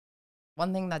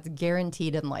One thing that's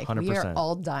guaranteed in life, 100%. we are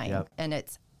all dying. Yep. And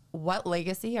it's what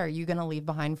legacy are you going to leave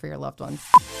behind for your loved ones?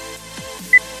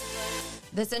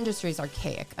 This industry is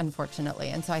archaic, unfortunately.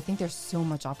 And so I think there's so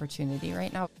much opportunity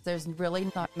right now. There's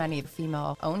really not many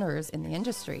female owners in the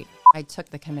industry. I took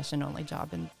the commission-only job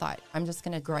and thought, I'm just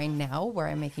going to grind now where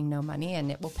I'm making no money and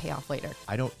it will pay off later.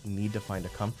 I don't need to find a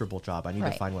comfortable job. I need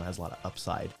to find one that has a lot of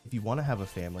upside. If you want to have a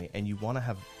family and you want to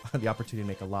have the opportunity to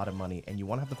make a lot of money and you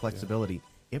want to have the flexibility,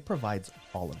 it provides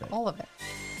all of it. All of it.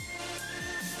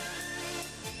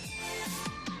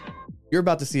 You're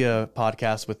about to see a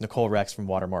podcast with Nicole Rex from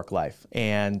Watermark Life.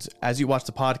 And as you watch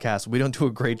the podcast, we don't do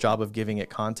a great job of giving it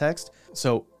context.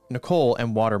 So Nicole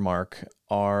and Watermark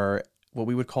are what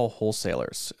we would call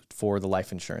wholesalers for the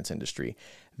life insurance industry.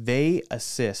 They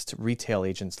assist retail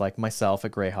agents like myself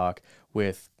at Greyhawk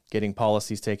with getting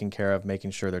policies taken care of,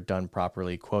 making sure they're done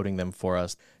properly, quoting them for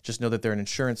us. Just know that they're an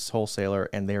insurance wholesaler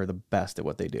and they are the best at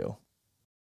what they do.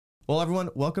 Well, everyone,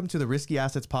 welcome to the Risky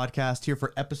Assets Podcast here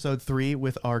for episode 3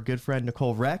 with our good friend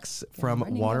Nicole Rex from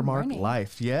Watermark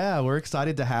Life. Yeah, we're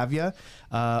excited to have you.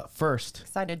 First.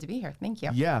 Excited to be here. Thank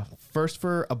you. Yeah, first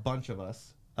for a bunch of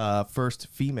us. First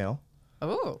female.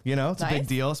 Oh, you know, it's nice. A big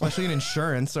deal, especially in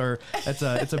insurance, or it's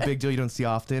a big deal you don't see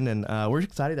often. And we're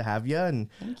excited to have you. And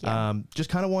just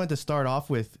kind of wanted to start off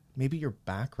with maybe your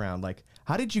background. Like,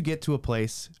 how did you get to a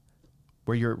place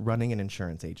where you're running an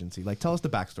insurance agency? Like, tell us the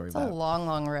backstory it's about it. It's a long,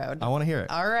 long road. I want to hear it.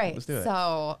 All right. Let's do it.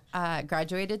 So,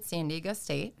 graduated San Diego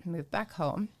State, moved back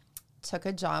home, took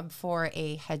a job for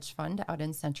a hedge fund out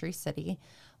in Century City.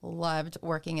 Loved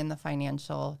working in the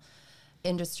financial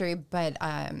industry, but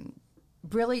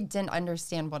really didn't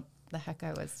understand what the heck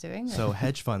I was doing. So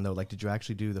hedge fund though, like, did you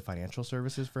actually do the financial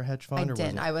services for hedge fund? I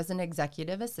didn't. I was an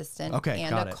executive assistant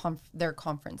and their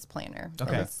conference planner.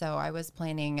 Okay. So I was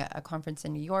planning a conference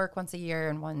in New York once a year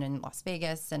and one in Las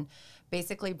Vegas, and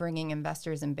basically bringing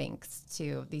investors and banks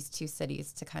to these two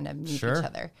cities to kind of meet each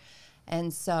other.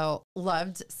 And so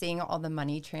loved seeing all the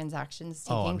money transactions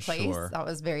taking place. Sure. That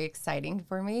was very exciting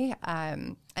for me.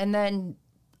 And then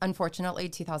unfortunately,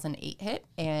 2008 hit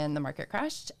and the market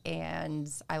crashed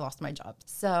and I lost my job.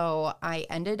 So I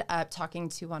ended up talking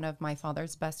to one of my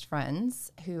father's best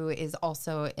friends who is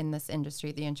also in this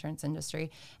industry, the insurance industry.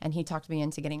 And he talked me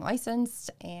into getting licensed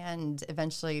and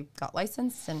eventually got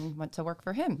licensed and went to work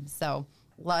for him. So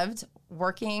loved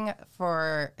working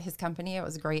for his company. It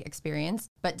was a great experience,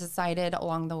 but decided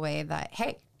along the way that,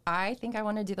 hey, I think I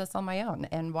want to do this on my own.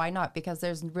 And why not? Because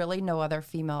there's really no other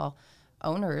female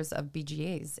owners of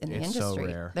BGAs in the industry. So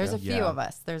rare. There's a few of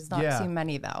us. There's not too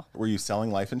many though. Were you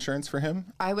selling life insurance for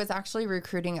him? I was actually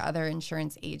recruiting other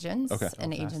insurance agents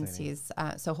and agencies,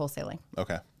 so wholesaling.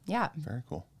 Okay. Yeah. Very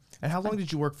cool. And how long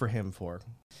did you work for him for?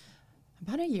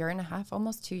 About a year and a half,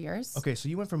 almost 2 years. Okay, so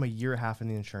you went from a year and a half in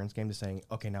the insurance game to saying,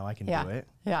 okay, now I can do it.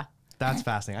 Yeah. That's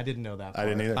fascinating. I didn't know that part. I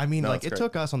didn't either. I mean, like, it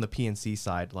took us on the PNC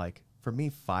side, like, for me,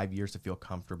 5 years to feel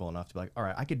comfortable enough to be like, all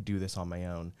right, I could do this on my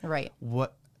own. Right.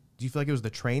 What do you feel like it was the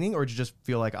training, or did you just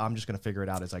feel like I'm just going to figure it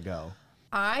out as I go?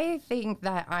 I think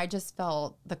that I just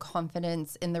felt the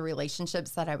confidence in the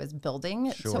relationships that I was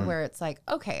building to where it's like,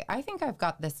 okay, I think I've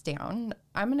got this down.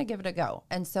 I'm going to give it a go.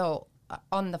 And so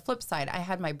on the flip side, I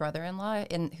had my brother-in-law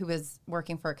who was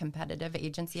working for a competitive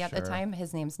agency at the time.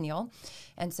 His name's Neil.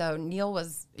 And so Neil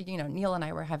and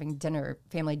I were having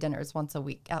family dinners once a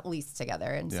week, at least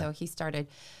together. And so he started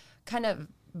kind of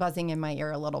buzzing in my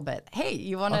ear a little bit. Hey,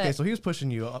 you want to... Okay, so he was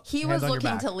pushing you up. He was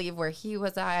looking to leave where he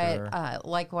was at.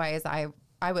 Likewise, I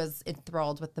was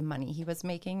enthralled with the money he was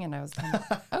making, and I was kind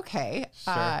of, okay,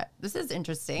 this is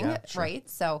interesting, right?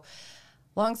 So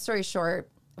long story short,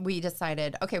 we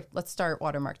decided, okay, let's start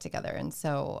Watermark together. And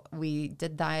so we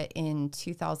did that in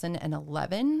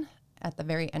 2011 at the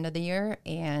very end of the year,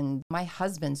 and my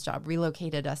husband's job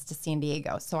relocated us to San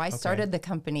Diego. So I started the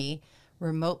company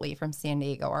remotely from San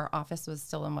Diego. Our office was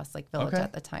still in Westlake Village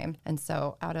at the time. And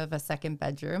so out of a second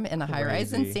bedroom in a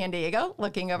high-rise in San Diego,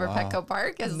 looking over Petco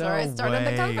Park is where I started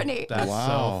the company. That's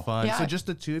so fun. Yeah. So just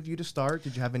the two of you to start?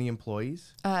 Did you have any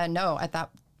employees? No, at that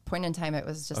point in time, it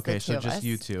was just the two of us. Okay, so just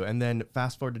you two. And then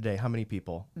fast forward today, how many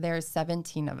people? There's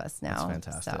 17 of us now. That's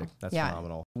fantastic. So, that's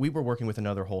phenomenal. We were working with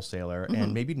another wholesaler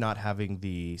and maybe not having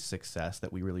the success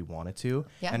that we really wanted to.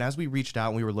 Yeah. And as we reached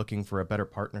out and we were looking for a better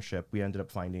partnership, we ended up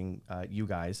finding you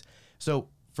guys. So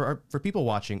for people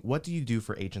watching, what do you do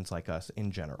for agents like us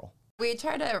in general? We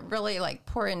try to really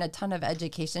pour in a ton of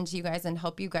education to you guys and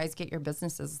help you guys get your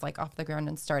businesses off the ground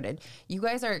and started. You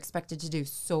guys are expected to do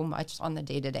so much on the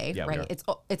day-to-day, right?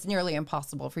 It's nearly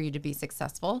impossible for you to be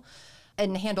successful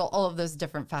and handle all of those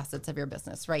different facets of your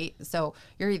business, right? So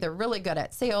you're either really good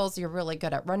at sales, you're really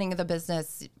good at running the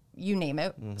business, you name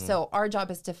it. So our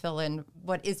job is to fill in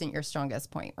what isn't your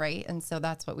strongest point, right? And so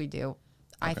that's what we do.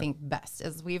 I think best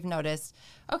is we've noticed,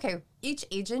 okay, each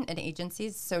agent and agency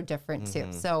is so different too.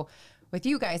 So with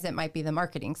you guys, it might be the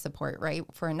marketing support, right?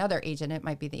 For another agent, it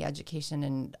might be the education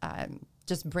and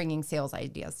just bringing sales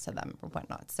ideas to them or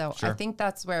whatnot. So I think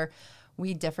that's where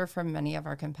we differ from many of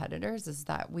our competitors, is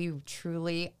that we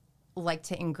truly like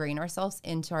to ingrain ourselves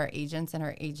into our agents and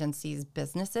our agencies'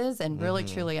 businesses and really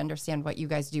truly understand what you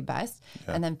guys do best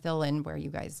and then fill in where you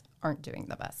guys aren't doing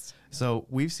the best. So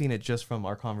we've seen it just from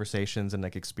our conversations and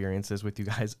like experiences with you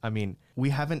guys. I mean,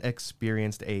 we haven't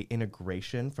experienced a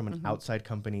integration from an outside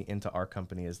company into our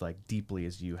company as like deeply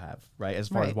as you have, right? As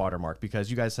far as Watermark, because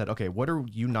you guys said, okay, what are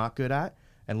you not good at?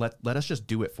 And let us just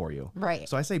do it for you. Right.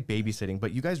 So I say babysitting,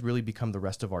 but you guys really become the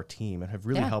rest of our team and have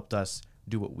really helped us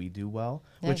do what we do well,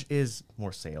 which is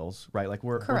more sales, right? Like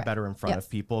we're better in front of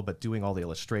people, but doing all the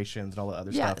illustrations and all the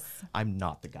other stuff, I'm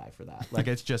not the guy for that. Like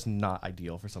it's just not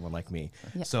ideal for someone like me.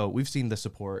 So we've seen the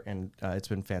support and it's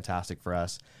been fantastic for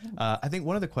us. I think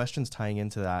one of the questions tying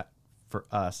into that for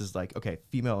us is like, okay,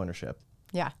 female ownership.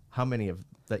 Yeah. How many of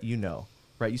that you know,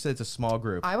 right? You said it's a small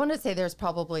group. I want to say there's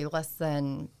probably less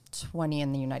than 20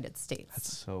 in the United States.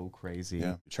 That's so crazy.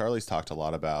 Yeah. Charlie's talked a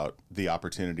lot about the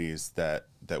opportunities that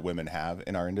women have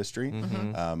in our industry.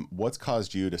 What's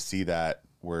caused you to see that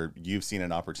where you've seen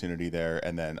an opportunity there?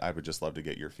 And then I would just love to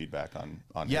get your feedback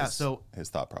on his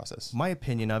thought process. My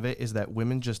opinion of it is that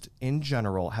women just in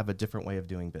general have a different way of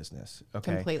doing business.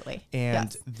 Okay. Completely.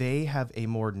 And they have a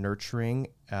more nurturing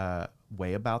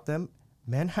way about them.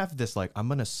 Men have this like, I'm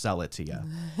going to sell it to you.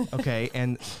 Okay.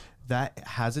 And that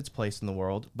has its place in the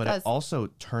world, but it also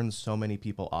turns so many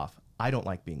people off. I don't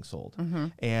like being sold.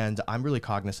 And I'm really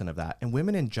cognizant of that. And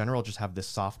women in general just have this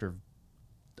softer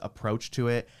approach to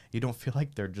it. You don't feel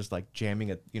like they're just like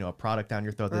jamming a product down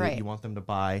your throat that you want them to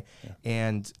buy.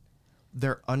 And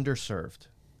they're underserved.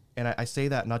 And I say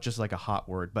that not just like a hot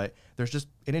word, but there's just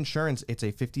in insurance, it's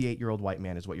a 58-year-old white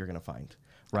man is what you're going to find.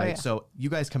 Right. Oh, yeah. So you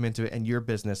guys come into it and your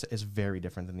business is very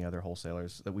different than the other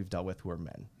wholesalers that we've dealt with who are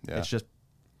men. Yeah. It's just,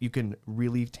 you can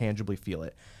really tangibly feel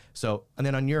it. So, and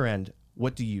then on your end,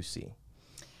 what do you see?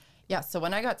 Yeah. So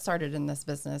when I got started in this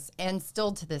business, and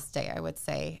still to this day, I would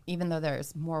say, even though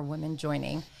there's more women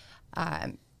joining,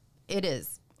 it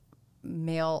is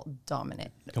male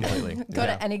dominant. Completely. Go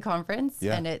to any conference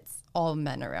and it's all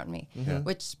men around me,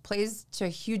 which plays to a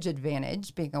huge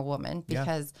advantage being a woman,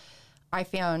 because I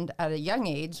found at a young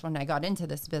age when I got into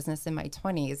this business in my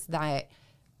 20s that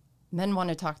men want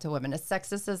to talk to women. As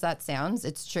sexist as that sounds,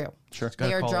 it's true. Sure.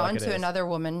 They are drawn to another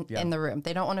woman in the room.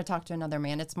 They don't want to talk to another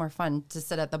man. It's more fun to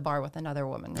sit at the bar with another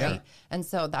woman, right? And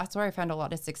so that's where I found a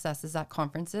lot of success is at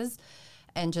conferences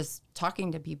and just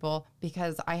talking to people,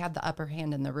 because I had the upper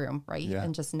hand in the room, right?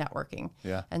 And just networking.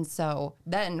 And so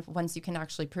then once you can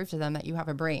actually prove to them that you have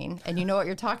a brain and you know what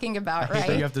you're talking about, right?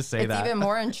 You have to say it's that. even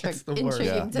more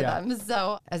intriguing to them.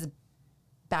 So as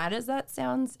bad as that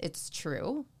sounds, it's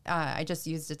true. I just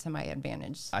used it to my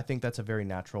advantage. I think that's a very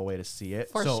natural way to see it.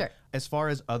 For sure. As far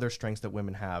as other strengths that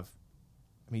women have,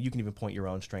 I mean, you can even point your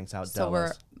own strengths out. So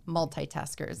we're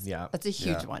multitaskers. Yeah. That's a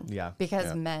huge one. Yeah.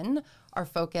 Because men are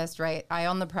focused, right? Eye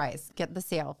on the prize, get the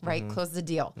sale, right? Close the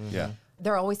deal. Yeah.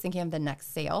 They're always thinking of the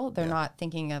next sale. They're not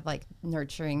thinking of like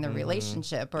nurturing the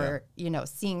relationship or,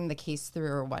 seeing the case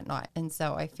through or whatnot. And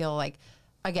so I feel like,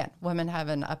 again, women have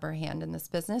an upper hand in this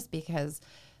business because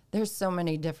there's so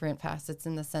many different facets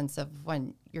in the sense of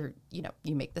when you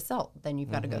make the sell, then you've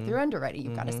got to go through underwriting.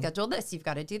 You've got to schedule this. You've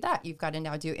got to do that. You've got to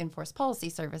now do in-force policy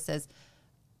services.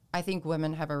 I think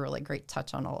women have a really great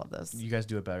touch on all of those. You guys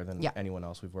do it better than anyone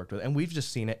else we've worked with. And we've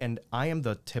just seen it. And I am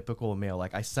the typical male.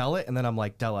 Like I sell it and then I'm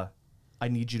like, Della, I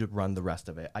need you to run the rest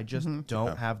of it. I just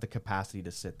don't have the capacity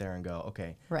to sit there and go,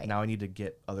 okay, now I need to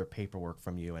get other paperwork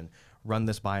from you and run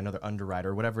this by another underwriter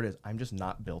or whatever it is. I'm just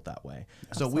not built that way.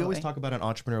 So we always talk about an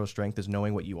entrepreneurial strength is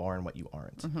knowing what you are and what you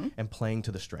aren't and playing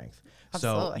to the strength.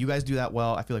 So you guys do that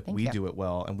well. I feel like we do it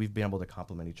well, and we've been able to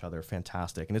complement each other.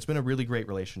 Fantastic. And it's been a really great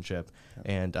relationship.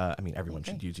 And I mean, everyone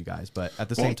should use you guys, but at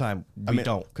the same time, we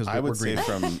don't, because we're say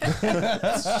greedy.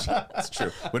 It's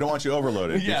true. We don't want you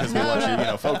overloaded because we want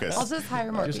you, focused. I'll just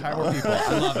hire more people. Hire more people.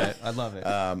 I love it. I love it.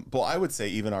 Well, I would say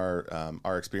even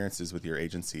our experiences with your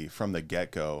agency from the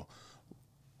get-go,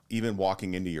 even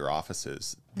walking into your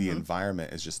offices, the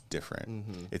environment is just different.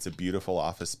 It's a beautiful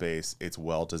office space. It's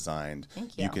well designed.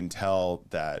 Thank you. You can tell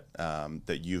that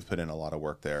that you've put in a lot of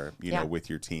work there, you know, with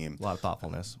your team. A lot of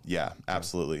thoughtfulness. Yeah,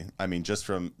 absolutely. I mean, just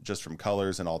from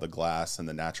colors and all the glass and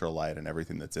the natural light and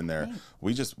everything that's in there,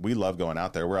 we love going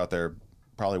out there. We're out there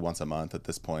probably once a month at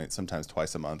this point, sometimes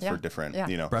twice a month for different,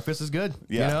 breakfast is good.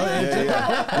 Yeah.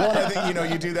 Well, and I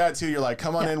think, you do that too. You're like,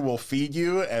 come on in, we'll feed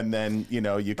you. And then, you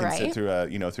can sit through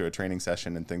a training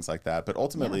session and things like that. But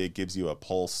ultimately it gives you a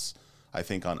pulse, I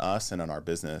think, on us and on our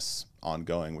business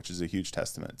ongoing, which is a huge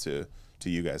testament to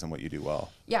you guys and what you do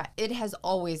well. Yeah. It has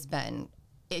always been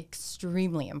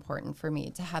extremely important for me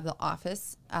to have the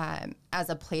office as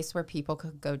a place where people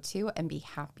could go to and be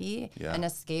happy and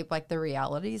escape like the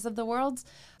realities of the world.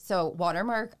 So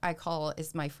Watermark, I call,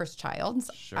 is my first child.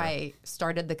 Sure. I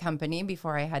started the company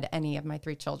before I had any of my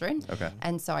 3 children. Okay.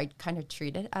 And so I kind of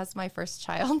treat it as my first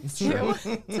child too,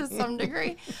 to some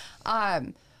degree.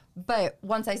 But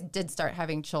once I did start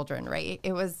having children, right,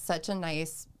 it was such a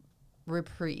nice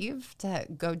reprieve to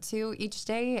go to each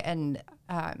day. And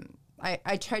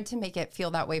I tried to make it feel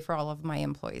that way for all of my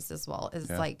employees as well. It's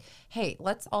like, hey,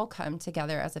 let's all come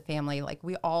together as a family. Like,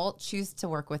 we all choose to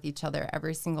work with each other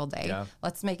every single day. Yeah.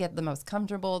 Let's make it the most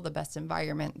comfortable, the best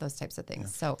environment, those types of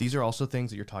things. So these are also things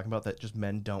that you're talking about that just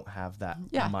men don't have that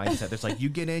mindset. It's like, you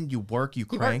get in, you work, you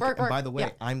crank. Work. And by the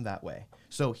way, I'm that way.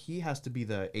 So he has to be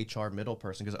the HR middle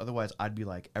person, because otherwise I'd be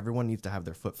like, everyone needs to have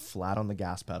their foot flat on the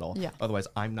gas pedal. Yeah. Otherwise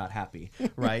I'm not happy.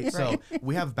 Right. So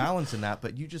we have balance in that,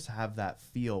 but you just have that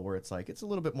feel where it's like, it's a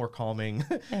little bit more calming.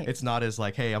 Right. It's not as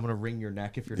like, hey, I'm going to wring your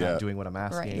neck if you're not doing what I'm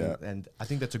asking. Right. And I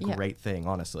think that's a great thing,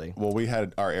 honestly. Well, we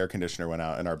had our air conditioner went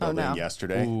out in our building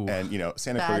yesterday. Ooh. And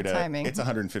Santa Clarita, it's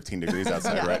 115 degrees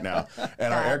outside right now.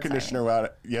 And our air conditioner went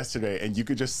out yesterday, and you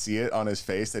could just see it on his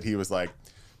face that he was like,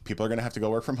 people are going to have to go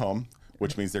work from home,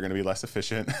 which means they're going to be less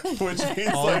efficient, which means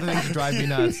all the things drive me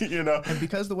nuts. And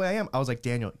because the way I am, I was like,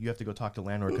 Daniel, you have to go talk to the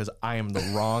landlord because I am the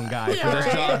wrong guy for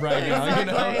this job right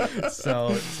now. So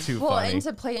it's too funny. Well, and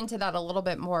to play into that a little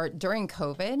bit more, during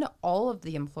COVID, all of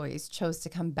the employees chose to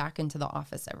come back into the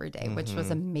office every day, which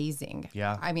was amazing.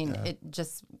 Yeah. I mean, it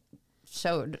just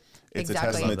showed it's a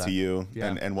testament to you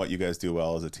and what you guys do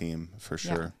well as a team, for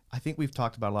sure. I think we've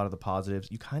talked about a lot of the positives.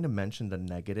 You kind of mentioned a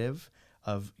negative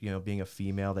of being a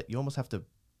female, that you almost have to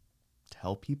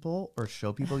tell people or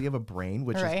show people you have a brain,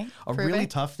 which is a really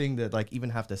tough thing to like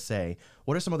even have to say.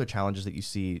 What are some other challenges that you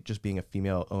see just being a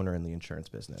female owner in the insurance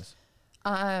business?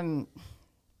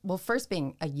 Well, first,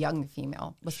 being a young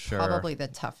female was probably the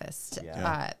toughest.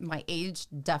 My age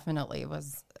definitely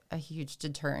was a huge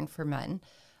deterrent for men.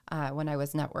 When I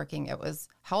was networking, it was,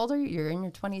 how old are you? You're in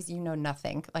your 20s, you know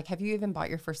nothing. Like, have you even bought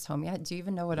your first home yet? Do you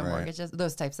even know what a mortgage is?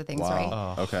 Those types of things, right?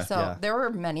 Oh, okay. So there were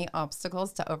many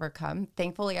obstacles to overcome.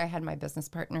 Thankfully, I had my business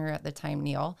partner at the time,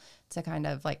 Neil, to kind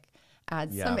of like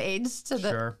add some age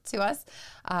to to us.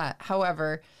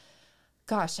 However,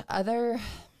 gosh,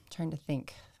 trying to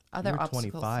think. You were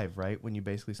 25, right, when you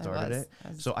basically started it?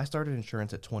 So I started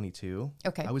insurance at 22.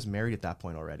 Okay. I was married at that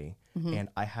point already, and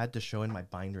I had to show in my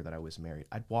binder that I was married.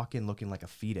 I'd walk in looking like a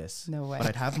fetus. No way. But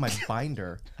I'd have my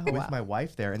binder with my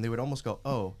wife there, and they would almost go,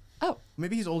 oh,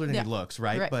 maybe he's older than he looks,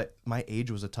 right? But my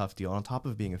age was a tough deal. On top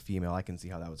of being a female, I can see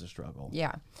how that was a struggle.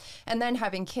 Yeah. And then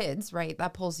having kids, right,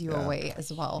 that pulls you away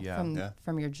as well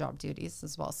from your job duties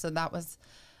as well. So that was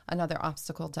another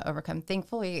obstacle to overcome.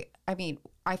 Thankfully, I mean,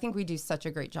 I think we do such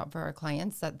a great job for our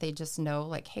clients that they just know,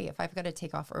 like, hey, if I've got to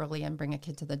take off early and bring a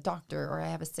kid to the doctor, or I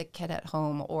have a sick kid at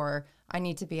home, or I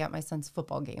need to be at my son's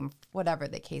football game, whatever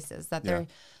the case is, that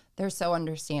they're so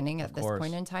understanding at this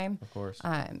point in time. Of course.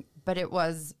 But it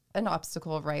was an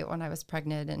obstacle, right, when I was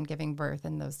pregnant and giving birth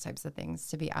and those types of things,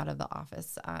 to be out of the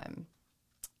office.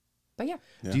 But yeah.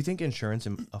 Do you think insurance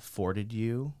afforded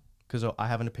you? Because I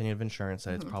have an opinion of insurance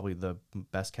that it's probably the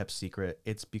best kept secret.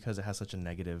 It's because it has such a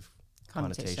negative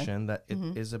connotation that it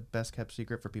is a best kept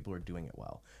secret for people who are doing it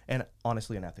well. And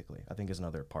honestly and ethically, I think is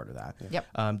another part of that.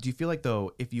 Yep. Do you feel like,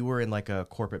 though, if you were in like a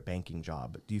corporate banking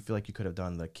job, do you feel like you could have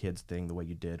done the kids thing the way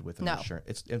you did with an insurance?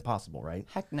 It's impossible, right?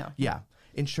 Heck no. Yeah.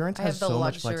 Insurance has so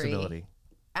much flexibility.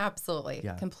 Absolutely.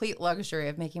 Yeah. Complete luxury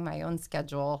of making my own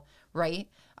schedule, right?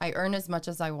 I earn as much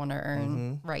as I want to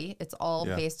earn, right? It's all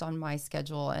based on my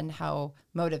schedule and how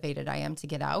motivated I am to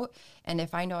get out. And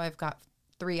if I know I've got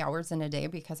 3 hours in a day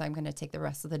because I'm going to take the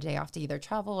rest of the day off to either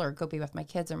travel or go be with my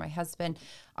kids or my husband,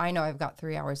 I know I've got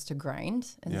 3 hours to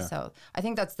grind. And so I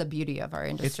think that's the beauty of our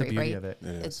industry, it's the beauty of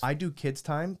it. I do kids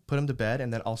time, put them to bed,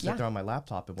 and then I'll sit there on my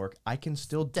laptop and work. I can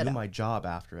still do my job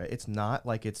after it. It's not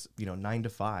like it's 9 to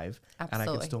 5, and I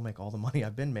can still make all the money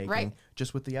I've been making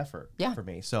just with the effort for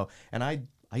me. So, and I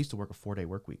used to work a 4-day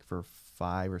work week for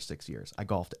 5 or 6 years. I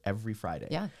golfed every Friday.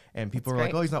 Yeah. And people were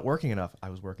like, oh, he's not working enough. I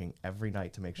was working every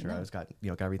night to make sure I was got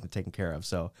everything taken care of.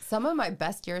 So some of my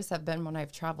best years have been when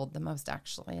I've traveled the most,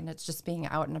 actually. And it's just being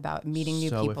out and about, meeting new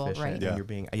people, efficient. right? Yeah. You're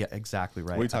being, exactly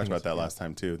right. We talked about that last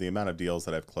time too. The amount of deals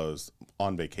that I've closed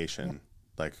on vacation,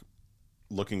 like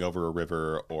looking over a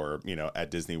river or, you know,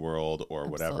 at Disney World or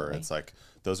whatever. Absolutely. It's like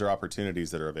those are opportunities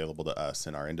that are available to us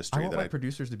in our industry. I want my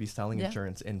producers to be selling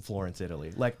insurance in Florence,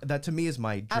 Italy. Like that to me is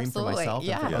my dream Absolutely. for myself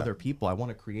and for Yeah. other people. I want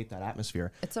to create that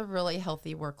atmosphere. It's a really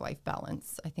healthy work-life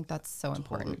balance. I think that's so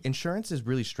important. Insurance is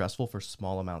really stressful for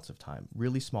small amounts of time,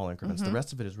 really small increments. The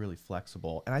rest of it is really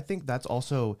flexible. And I think that's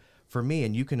also for me,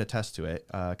 and you can attest to it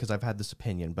because I've had this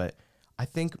opinion, but I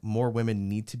think more women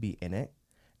need to be in it.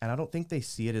 And I don't think they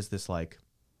see it as this like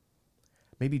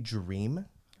maybe dream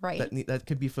that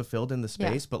could be fulfilled in the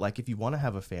space. But like if you want to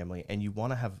have a family and you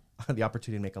want to have the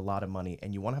opportunity to make a lot of money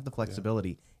and you want to have the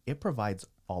flexibility, it provides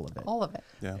all of it. All of it.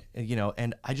 Yeah. You know,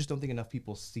 and I just don't think enough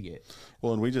people see it.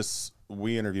 Well, and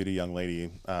we interviewed a young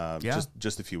lady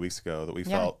just a few weeks ago that we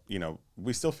felt, you know,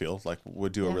 we still feel like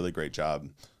would do a really great job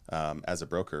as a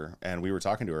broker. And we were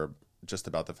talking to her just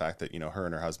about the fact that, you know, her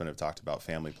and her husband have talked about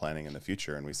family planning in the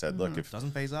future. And we said, look, if It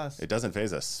doesn't phase us. It doesn't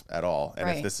phase us at all. And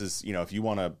Right. if this is, you know, if you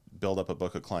want to build up a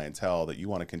book of clientele that you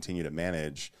want to continue to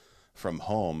manage from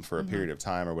home for a period of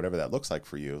time or whatever that looks like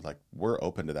for you, like we're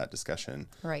open to that discussion.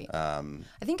 Right. I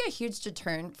think a huge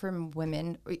deterrent from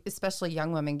women, especially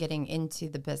young women getting into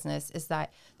the business, is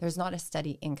that there's not a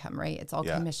steady income, right? It's all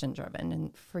commission driven.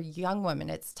 And for young women,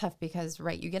 it's tough because,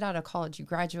 right, you get out of college, you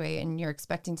graduate, and you're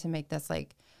expecting to make this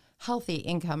like healthy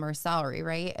income or salary,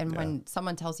 right? And when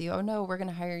someone tells you, oh no, we're going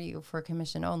to hire you for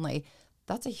commission only,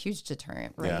 that's a huge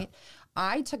deterrent, right? Yeah.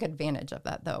 I took advantage of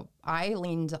that though. I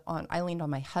leaned on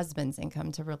my husband's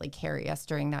income to really carry us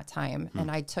during that time.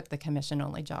 And I took the commission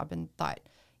only job and thought,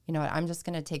 you know what, I'm just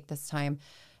going to take this time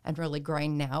and really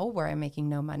grind now where I'm making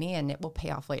no money and it will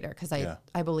pay off later because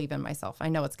I believe in myself. I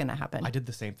know it's going to happen. I did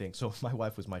the same thing. So my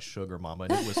wife was my sugar mama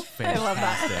and it was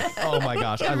fantastic. Oh my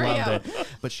gosh, I loved it.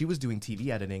 But she was doing TV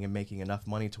editing and making enough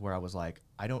money to where I was like,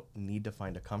 I don't need to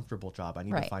find a comfortable job. I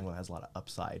need to find one that has a lot of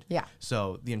upside. Yeah.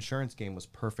 So the insurance game was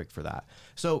perfect for that.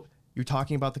 So you're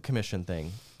talking about the commission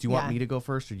thing. Do you want me to go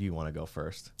first or do you want to go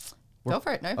first? Go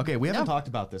for it. No. Okay, we haven't talked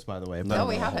about this, by the way. No,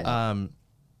 we haven't.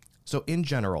 So in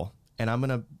general, and I'm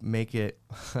gonna make it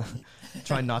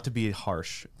try not to be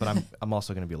harsh, but I'm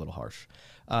also gonna be a little harsh.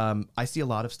 I see a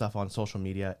lot of stuff on social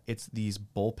media. It's these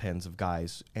bullpens of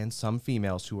guys and some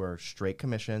females who are straight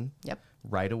commission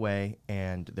right away,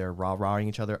 and they're rah-rahing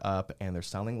each other up, and they're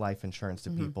selling life insurance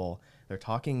to people. They're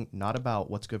talking not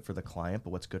about what's good for the client, but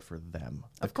what's good for them.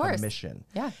 Of course. Commission.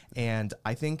 Yeah. And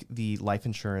I think the life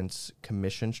insurance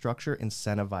commission structure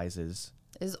incentivizes.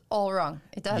 Is all wrong.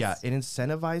 It does. Yeah, it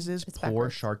incentivizes poor,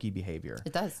 backwards. sharky behavior.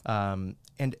 It does.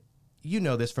 And you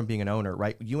know this from being an owner,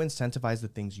 right? You incentivize the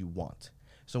things you want.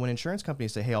 So when insurance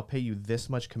companies say, hey, I'll pay you this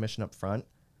much commission up front,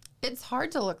 it's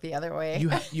hard to look the other way.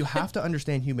 you have to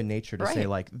understand human nature to say, Right.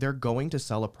 like, they're going to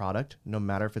sell a product no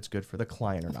matter if it's good for the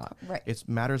client or not. Right. It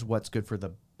matters what's good for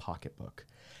the pocketbook.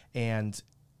 And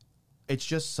it's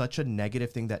just such a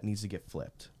negative thing that needs to get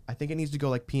flipped. I think it needs to go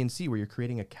like PNC, where you're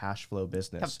creating a cash flow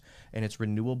business and it's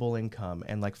renewable income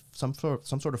and like some sort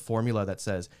of formula that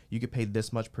says you get paid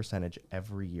this much percentage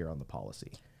every year on the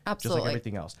policy. Absolutely. Just like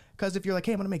everything else. Because if you're like,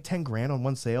 hey, I'm going to make 10 grand on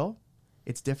one sale,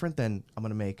 it's different than I'm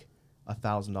going to make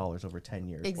 $1,000 over 10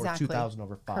 years Exactly. or 2,000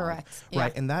 over 5. Correct.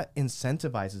 Right. Yeah. And that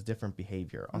incentivizes different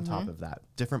behavior on top of that,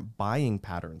 different buying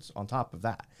patterns on top of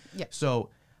that. Yeah. So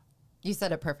You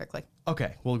said it perfectly.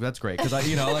 okay, well that's great because I've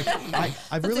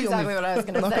That's really exactly only what I was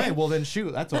going to say. okay. Well then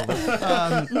shoot, that's over.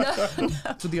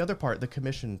 So the other part, the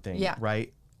commission thing,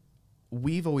 right?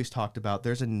 We've always talked about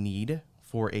there's a need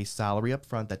for a salary up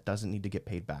front that doesn't need to get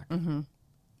paid back.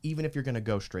 Even if you're going to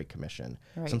go straight commission,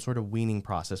 some sort of weaning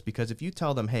process. Because if you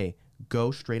tell them, hey,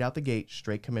 go straight out the gate,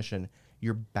 straight commission,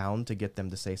 you're bound to get them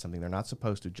to say something they're not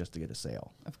supposed to just to get a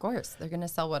sale. Of course. They're going to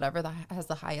sell whatever has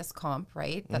the highest comp,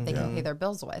 right, that they can pay their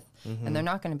bills with. And they're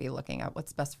not going to be looking at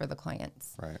what's best for the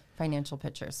client's financial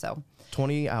picture. So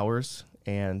 20 hours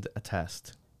and a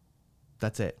test.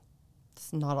 That's it.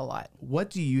 it's not a lot.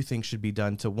 What do you think should be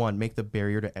done to, one, make the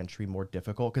barrier to entry more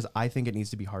difficult? Because I think it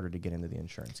needs to be harder to get into the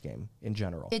insurance game in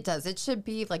general. It does. It should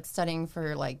be like studying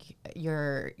for like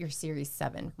your Series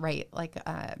 7, right? Like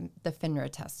the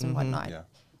FINRA test and whatnot. Yeah.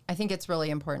 I think it's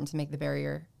really important to make the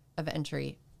barrier of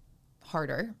entry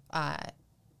harder,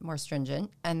 more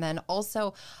stringent. And then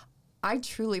also, I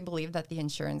truly believe that the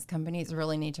insurance companies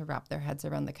really need to wrap their heads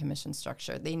around the commission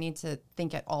structure. They need to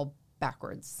think it all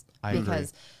backwards. I agree.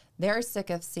 Because they're sick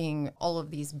of seeing all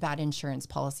of these bad insurance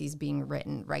policies being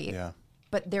written, right? Yeah.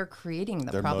 But they're creating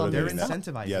the They're problem. They're motivating themselves.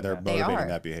 incentivizing Yeah, they're that. They motivating are.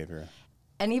 that behavior.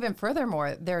 And even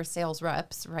furthermore, their sales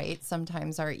reps, right,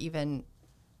 sometimes are even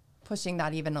pushing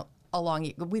that even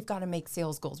along. We've got to make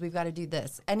sales goals. We've got to do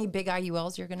this. Any big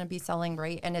IULs you're going to be selling,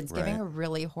 right? And it's giving Right. a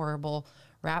really horrible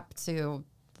rap to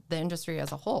the industry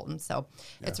as a whole. And so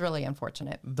it's really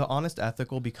unfortunate. The honest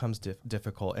ethical becomes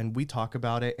difficult, and we talk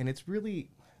about it, and it's really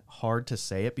hard to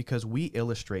say it because we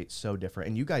illustrate so different,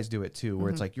 and you guys do it too, where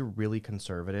it's like you're really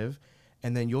conservative,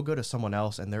 and then you'll go to someone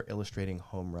else and they're illustrating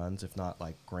home runs, if not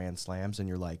like grand slams, and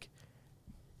you're like,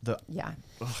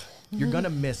 you're gonna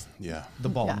miss the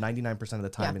ball 99% of the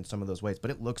time in some of those ways,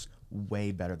 but it looks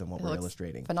way better than what we're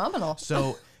illustrating. Phenomenal.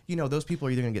 So those people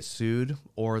are either gonna get sued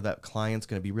or that client's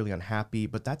gonna be really unhappy,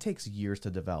 but that takes years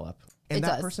to develop, and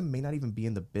that person may not even be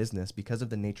in the business because of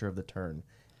the nature of the turn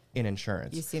in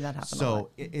insurance. You see that happen a so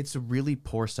lot. It's a really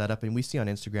poor setup, and we see on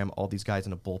Instagram all these guys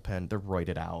in a bullpen, they're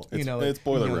roided out. It's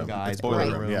boiler room guys, it's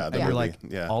boiler room. And you're like,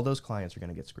 all those clients are going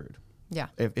to get screwed. Yeah.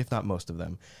 If not most of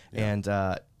them. And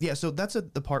so that's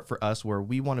the part for us where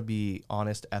we want to be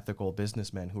honest, ethical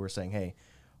businessmen who are saying, hey,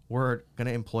 we're going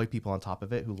to employ people on top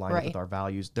of it who line up with our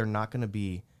values. They're not going to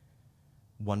be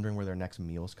wondering where their next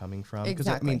meal is coming from. Because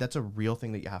I mean, that's a real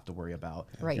thing that you have to worry about.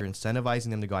 Right. You're incentivizing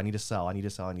them to go, I need to sell, I need to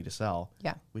sell, I need to sell.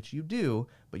 Yeah. Which you do,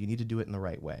 but you need to do it in the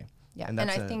right way. Yeah. And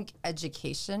I think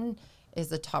education is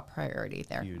the top priority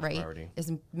there, right? Priority.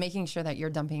 Is making sure that you're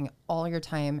dumping all your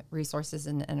time, resources,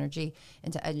 and energy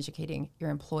into educating your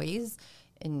employees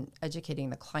and educating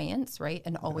the clients, right?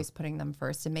 And always putting them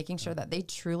first and making sure that they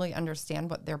truly understand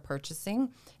what they're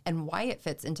purchasing and why it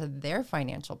fits into their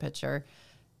financial picture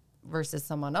versus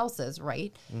someone else's,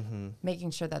 right?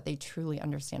 Making sure that they truly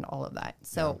understand all of that.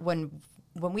 So when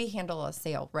we handle a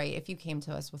sale, right? If you came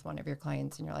to us with one of your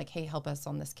clients and you're like, hey, help us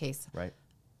on this case. Right.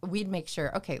 We'd make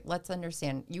sure, okay, let's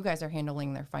understand you guys are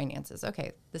handling their finances.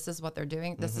 Okay, this is what they're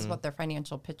doing. This is what their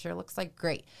financial picture looks like.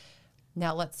 Great.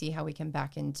 Now let's see how we can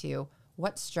back into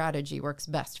what strategy works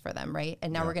best for them, right?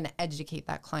 And now we're going to educate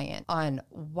that client on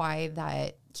why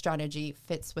that strategy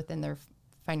fits within their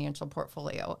financial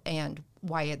portfolio and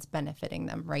why it's benefiting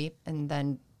them, right? And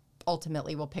then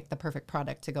ultimately we'll pick the perfect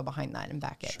product to go behind that and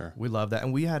back it. Sure. We love that.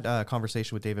 And we had a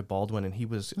conversation with David Baldwin, and he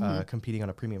was competing on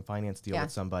a premium finance deal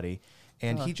with somebody.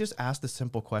 And he just asked a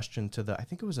simple question to I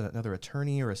think it was another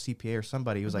attorney or a CPA or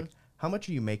somebody. He was like, how much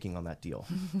are you making on that deal?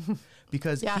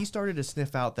 Because he started to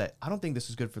sniff out that I don't think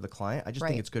this is good for the client. I just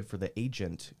think it's good for the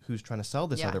agent who's trying to sell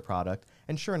this other product.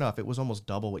 And sure enough, it was almost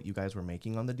double what you guys were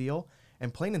making on the deal.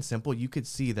 And plain and simple, you could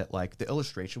see that like the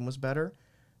illustration was better,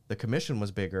 the commission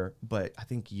was bigger, but I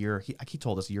think he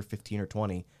told us year 15 or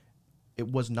 20,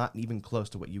 it was not even close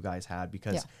to what you guys had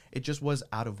because it just was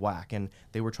out of whack, and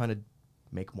they were trying to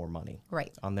make more money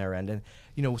on their end. And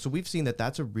so we've seen that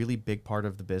that's a really big part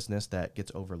of the business that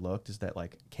gets overlooked, is that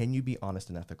like, can you be honest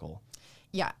and ethical?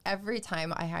 Yeah. Every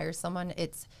time I hire someone,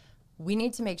 we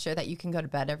need to make sure that you can go to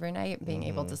bed every night being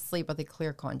able to sleep with a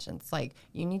clear conscience. Like,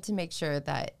 you need to make sure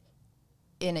that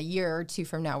in a year or two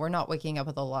from now, we're not waking up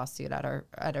with a lawsuit at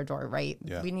our door, right?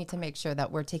 Yeah. We need to make sure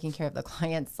that we're taking care of the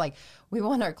clients. Like, we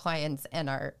want our clients and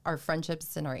our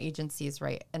friendships and our agencies,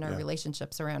 right, and our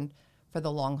relationships around for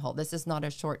the long haul. This is not a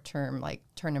short-term, like,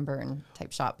 turn and burn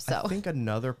type shop. So I think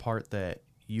another part that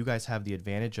you guys have the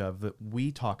advantage of that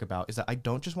we talk about is that I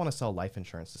don't just want to sell life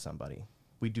insurance to somebody.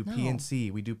 We do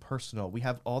PNC, we do personal, we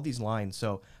have all these lines.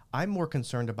 So I'm more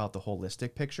concerned about the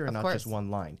holistic picture and not just one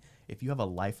line. If you have a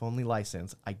life-only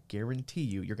license, I guarantee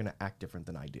you're going to act different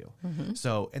than I do.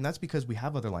 So, and that's because we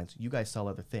have other lines. You guys sell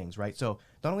other things, right? So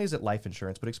not only is it life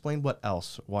insurance, but explain what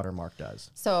else Watermark does.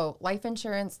 So life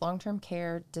insurance, long-term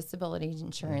care, disability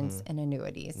insurance, and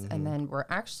annuities. And then we're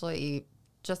actually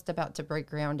just about to break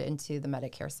ground into the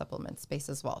Medicare supplement space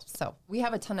as well. So we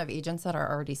have a ton of agents that are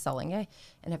already selling it.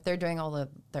 And if they're doing all of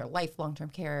their life, long-term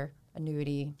care,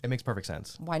 annuity, it makes perfect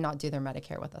sense. Why not do their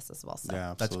Medicare with us as well? So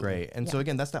yeah, that's great. And so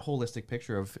again, that's that holistic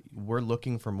picture of we're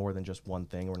looking for more than just one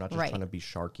thing. We're not just trying to be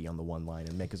sharky on the one line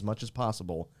and make as much as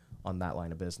possible on that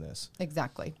line of business.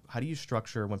 Exactly. How do you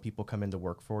structure when people come in to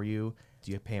work for you?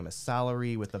 Do you pay them a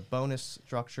salary with a bonus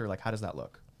structure? Like, how does that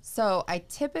look? So I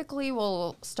typically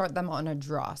will start them on a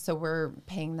draw. So we're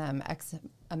paying them X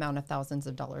amount of thousands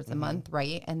of dollars a month,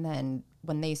 right? And then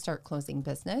when they start closing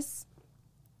business,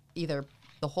 either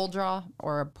the whole draw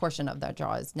or a portion of that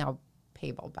draw is now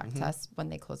payable back to us when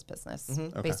they close business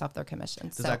based off their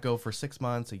commissions. Does that go for 6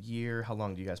 months, a year? How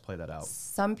long do you guys play that out?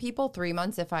 Some people 3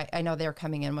 months if I know they're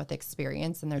coming in with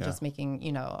experience and they're just making,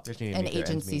 an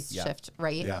agency shift,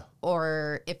 right? Yeah.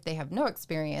 Or if they have no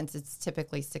experience, it's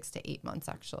typically 6 to 8 months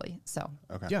actually. So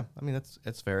yeah, I mean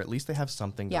that's fair. At least they have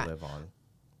something to live on.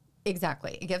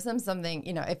 Exactly. It gives them something,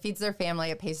 it feeds their family,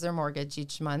 it pays their mortgage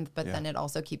each month, but then it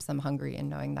also keeps them hungry and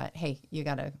knowing that, hey, you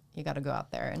gotta go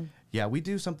out there and. Yeah, we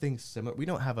do something similar. We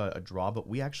don't have a draw, but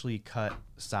we actually cut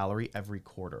salary every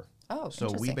quarter. Oh,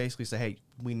 so we basically say, hey,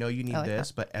 we know you need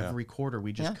this, but every quarter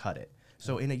we just cut it.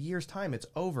 So in a year's time, it's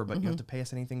over, but you have to pay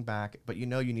us anything back. But you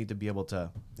need to be able to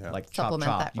like chop.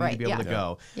 That, you need to be able to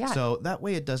go. Yeah. So that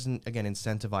way it doesn't, again,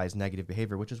 incentivize negative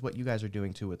behavior, which is what you guys are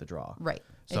doing too with the draw. Right.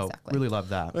 So really love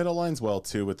that. It aligns well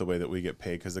too with the way that we get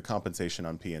paid, because the compensation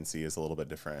on PNC is a little bit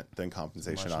different than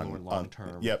compensation Much on more long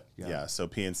term. Yep. Yeah. So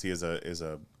PNC is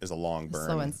a long burn.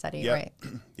 Slow and steady, yep. right?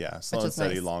 Yeah. Slow and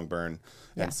steady, nice. long burn.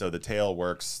 Yeah. And so the tail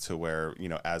works to where,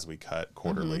 as we cut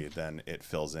quarterly, then it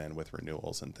fills in with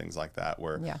renewals and things like that,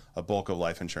 where a bulk of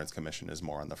life insurance commission is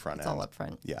more on the front end. It's all up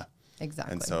front. Yeah.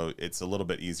 Exactly. And so it's a little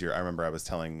bit easier. I remember I was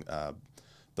telling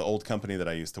the old company that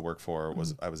I used to work for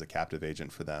I was a captive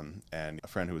agent for them, and a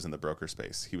friend who was in the broker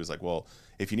space, he was like, well,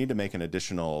 if you need to make an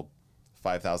additional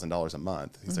 $5,000 a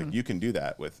month, he's like, you can do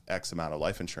that with X amount of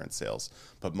life insurance sales.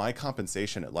 But my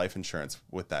compensation at life insurance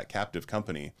with that captive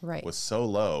company was so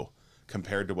low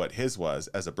compared to what his was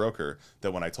as a broker,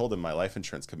 that when I told him my life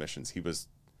insurance commissions, he was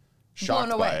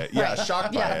shocked by it. Yeah,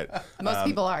 shocked by it. Most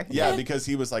people are. Yeah, because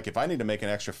he was like, if I need to make an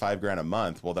extra $5,000 a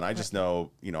month, well, then I just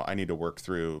know, I need to work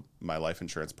through my life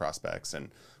insurance prospects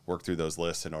and work through those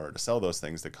lists in order to sell those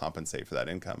things to compensate for that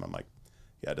income. I'm like,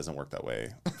 yeah, it doesn't work that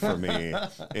way for me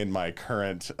in my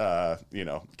current,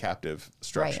 captive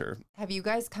structure. Right. Have you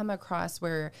guys come across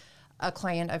where a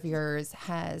client of yours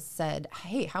has said,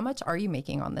 hey, how much are you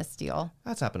making on this deal?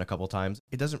 That's happened a couple times.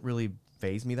 It doesn't really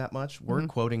phase me that much. We're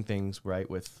quoting things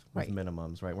with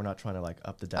minimums, right? We're not trying to like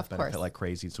up the death benefit like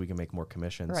crazy so we can make more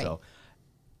commission. Right. So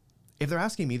if they're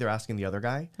asking me, they're asking the other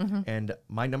guy, and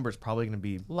my number is probably going to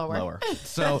be lower.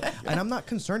 So, and I'm not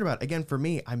concerned about it. Again, for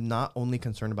me, I'm not only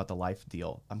concerned about the life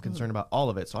deal. I'm concerned about all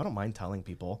of it. So I don't mind telling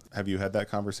people. Have you had that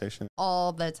conversation?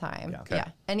 All the time. Yeah. Okay. Yeah.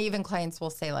 And even clients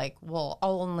will say like, well,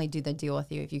 I'll only do the deal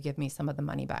with you if you give me some of the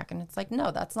money back. And it's like,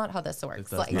 no, that's not how this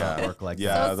works. It does not work like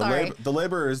that. So Yeah, the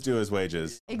laborer is due his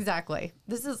wages. Exactly.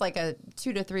 This is like a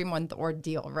 2 to 3 month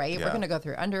ordeal, right? Yeah. We're going to go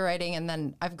through underwriting, and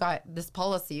then I've got this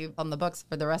policy on the books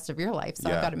for the rest of your life.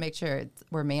 So I've got to make sure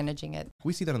we're managing it.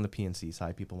 We see that on the PNC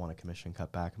side. People want a commission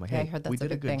cut back. I'm like, I hey, heard that's we did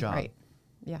a big good thing, job. right?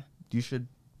 Yeah. You should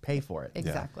pay for it.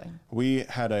 Exactly. Yeah. We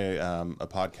had a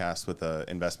podcast with an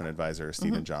investment advisor,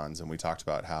 Stephen Johns, and we talked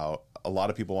about how a lot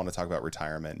of people want to talk about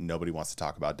retirement. And nobody wants to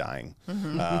talk about dying.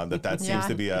 That seems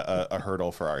to be a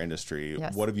hurdle for our industry.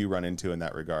 Yes. What have you run into in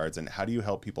that regards, and how do you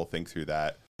help people think through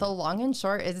that? The long and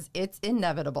short is it's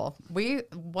inevitable.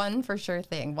 One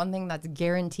thing that's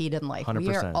guaranteed in life, 100%.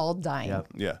 we are all dying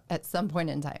at some point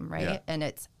in time, right? Yeah. And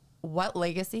it's, what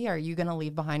legacy are you going to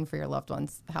leave behind for your loved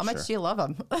ones? How much Sure. do you love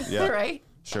them, Yeah. right?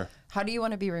 Sure. How do you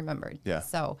want to be remembered? Yeah.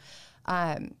 So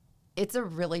it's a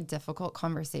really difficult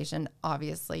conversation.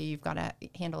 Obviously, you've got to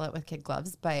handle it with kid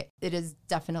gloves, but it is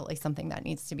definitely something that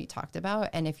needs to be talked about.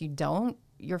 And if you don't,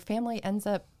 your family ends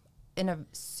up in a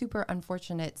super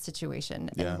unfortunate situation.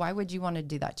 And why would you want to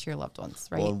do that to your loved ones,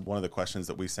 right? Well, one of the questions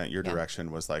that we sent your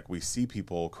direction was like, we see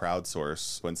people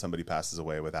crowdsource when somebody passes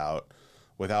away without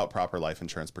proper life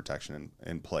insurance protection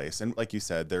in place. And like you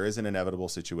said, there is an inevitable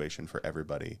situation for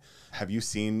everybody. Have you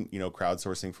seen,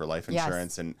 crowdsourcing for life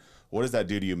insurance? Yes. And what does that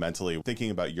do to you mentally,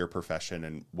 thinking about your profession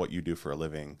and what you do for a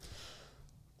living?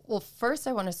 Well, first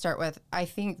I want to start with, I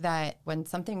think that when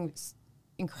something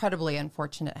incredibly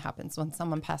unfortunate happens, when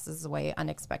someone passes away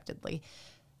unexpectedly,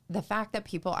 the fact that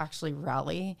people actually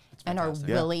rally and are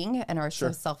willing and are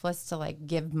so selfless to like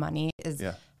give money is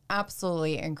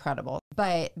absolutely incredible,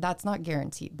 but that's not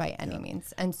guaranteed by any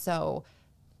means. And so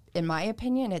in my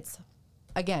opinion, it's,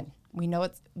 again, we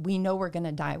know we're going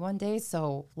to die one day.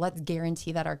 So let's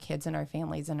guarantee that our kids and our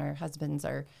families and our husbands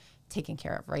are taken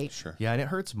care of. Right. Sure. Yeah. And it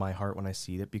hurts my heart when I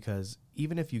see it, because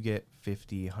even if you get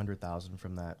 50, 100,000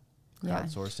 from that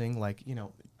crowdsourcing, like,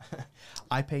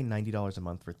 I pay $90 a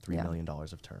month for $3 million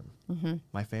of term.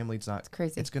 My family, it's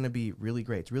crazy. It's going to be really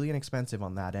great. It's really inexpensive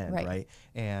on that end, right?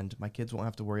 And my kids won't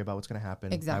have to worry about what's going to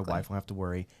happen. Exactly. My wife won't have to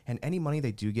worry. And any money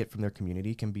they do get from their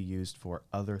community can be used for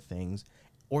other things,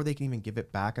 or they can even give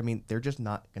it back. I mean, they're just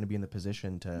not going to be in the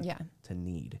position to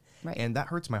need. Right. And that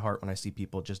hurts my heart when I see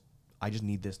people I just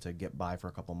need this to get by for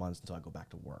a couple months until I go back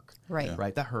to work. Right. Yeah.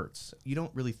 Right. That hurts. You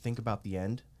don't really think about the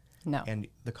end. No. And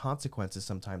the consequences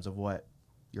sometimes of what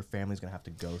your family's going to have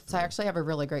to go through. So I actually have a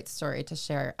really great story to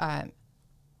share.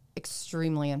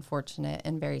 Extremely unfortunate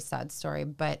and very sad story,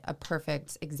 but a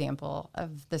perfect example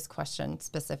of this question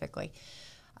specifically.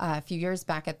 A few years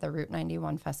back at the Route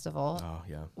 91 festival,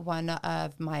 one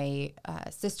of my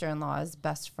sister-in-law's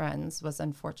best friends was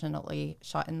unfortunately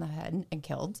shot in the head and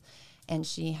killed. And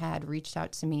she had reached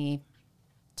out to me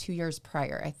 2 years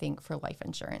prior, I think, for life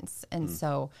insurance. And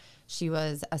so she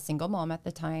was a single mom at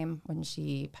the time when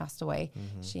she passed away.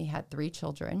 She had 3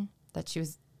 children that she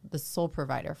was the sole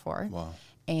provider for. Wow.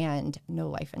 and no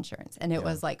life insurance. And it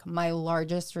was like my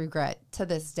largest regret to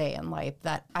this day in life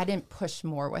that I didn't push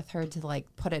more with her to like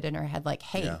put it in her head, like,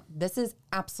 hey, this is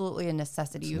absolutely a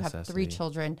necessity. You have 3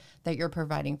 children that you're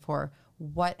providing for.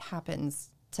 What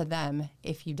happens to them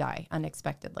if you die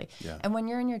unexpectedly? And when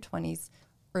you're in your 20s,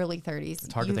 early 30s,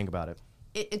 it's hard to think about it.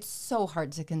 It's so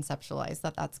hard to conceptualize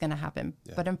that that's going to happen.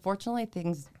 But unfortunately,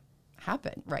 things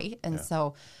happen, right? And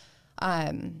so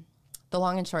the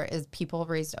long and short is people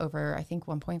raised over, I think,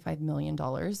 $1.5 million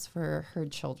for her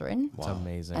children. Wow. That's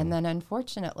amazing. And then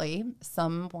unfortunately,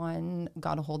 someone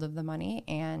got a hold of the money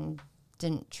and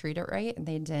didn't treat it right.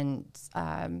 They didn't,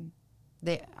 I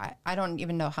don't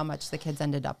even know how much the kids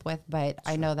ended up with, but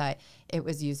I know that it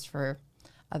was used for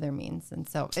other means. And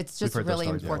so it's just really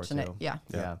unfortunate. Yeah.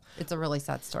 It's a really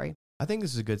sad story. I think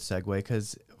this is a good segue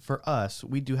because for us,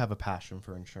 we do have a passion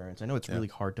for insurance. I know it's really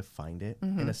hard to find it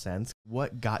in a sense.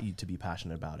 What got you to be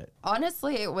passionate about it?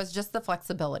 Honestly, it was just the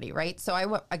flexibility, right?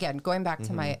 So again, going back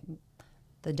to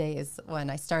the days when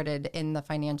I started in the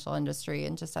financial industry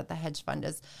and just at the hedge fund,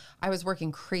 is I was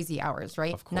working crazy hours,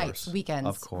 right? Of course. Nights, weekends.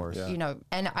 Of course. You know,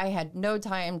 and I had no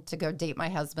time to go date my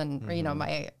husband, or, you know,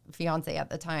 my fiance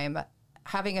at the time.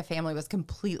 Having a family was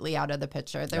completely out of the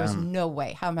picture. There was no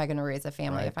way. How am I going to raise a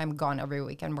family if I'm gone every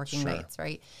weekend working nights,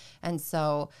 right? And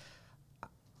so,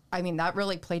 I mean, that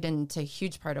really played into a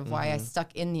huge part of why I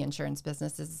stuck in the insurance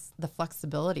business, is the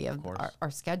flexibility of our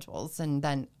schedules. And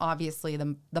then obviously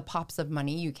the pops of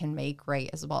money you can make, right,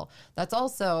 as well. That's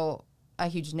also a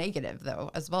huge negative,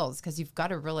 though, as well, is because you've got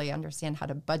to really understand how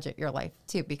to budget your life,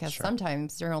 too, because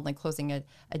sometimes you're only closing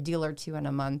a deal or 2 in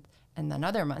a month, and then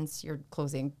other months you're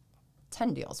closing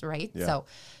 10 deals, right? So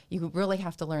you really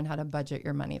have to learn how to budget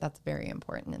your money. That's very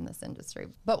important in this industry.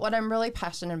 But what I'm really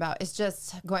passionate about is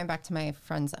just going back to my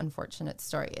friend's unfortunate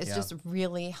story. It's just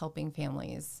really helping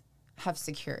families have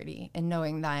security and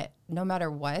knowing that no matter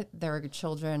what, their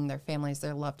children, their families,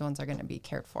 their loved ones are going to be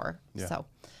cared for. So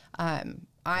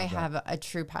I have a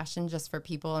true passion just for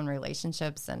people and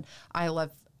relationships. And I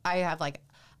have like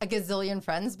a gazillion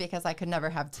friends because I could never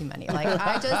have too many. Like,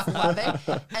 I just love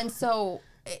it. And so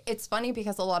it's funny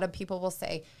because a lot of people will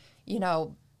say, you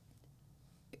know,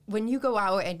 when you go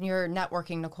out and you're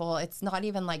networking, Nicole, it's not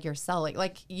even like you're selling.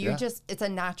 Like, you just, it's a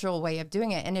natural way of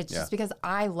doing it. And it's just because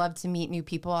I love to meet new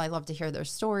people. I love to hear their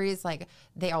stories. Like,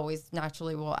 they always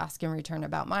naturally will ask in return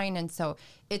about mine. And so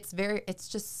it's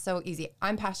just so easy.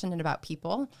 I'm passionate about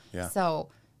people. So,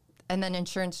 and then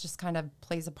insurance just kind of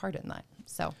plays a part in that.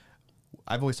 So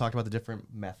I've always talked about the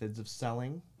different methods of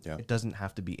selling. It doesn't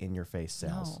have to be in your face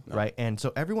sales, right? And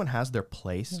so everyone has their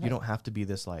place. You don't have to be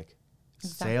this like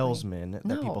salesman that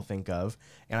people think of.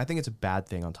 And I think it's a bad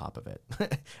thing on top of it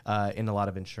in a lot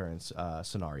of insurance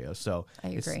scenarios. So I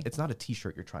agree. It's not a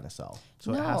t-shirt you're trying to sell.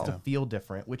 So it has to feel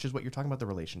different, which is what you're talking about, the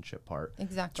relationship part.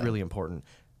 Exactly. It's really important.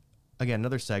 Again,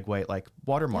 another segue, like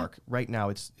Watermark, right now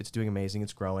it's doing amazing.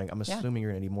 It's growing. I'm assuming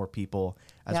you're going to need more people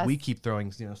as we keep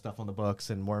throwing stuff on the books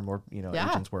and more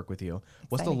agents work with you.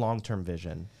 What's the long-term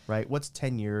vision, right? What's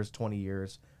 10 years, 20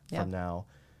 years from now?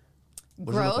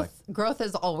 Growth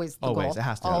is always the goal. It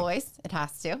has to. Always. It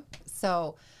has to.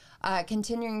 So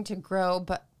continuing to grow,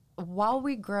 but while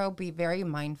we grow, be very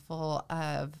mindful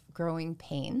of growing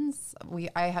pains.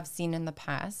 I have seen in the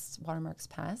past, Watermark's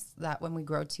past, that when we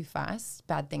grow too fast,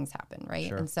 bad things happen,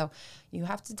 right? And so you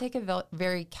have to take a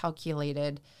very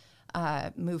calculated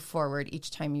move forward each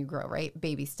time you grow, right?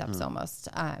 Baby steps almost.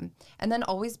 And then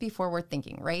always be forward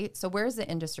thinking, right? So where's the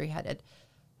industry headed?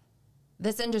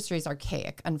 This industry is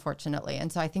archaic, unfortunately.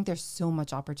 And so I think there's so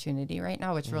much opportunity right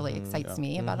now, which really excites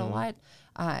me about a lot.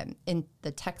 In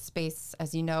the tech space,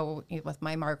 as you know, with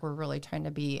my mark, we're really trying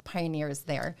to be pioneers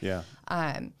there.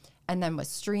 And then with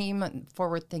Stream,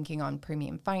 forward thinking on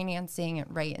premium financing,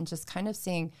 right? And just kind of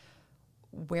seeing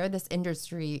where this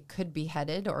industry could be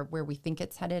headed or where we think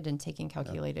it's headed and taking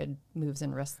calculated moves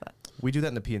and risks. That we do that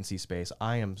in the PNC space.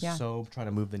 I am so trying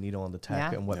to move the needle on the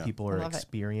tech and what people are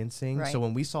experiencing. Right. So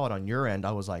when we saw it on your end,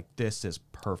 I was like, this is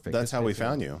perfect. That's how we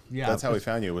found you. That's how we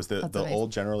found you. Was the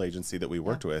old general agency that we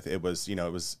worked with. It was,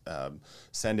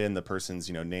 send in the person's,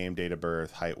 name, date of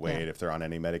birth, height, weight, if they're on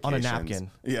any medications. On a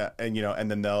napkin. Yeah. And,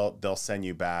 and then they'll send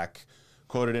you back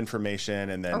quoted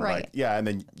information, and then and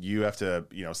then you have to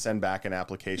send back an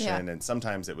application, and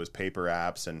sometimes it was paper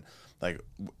apps, and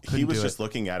he was just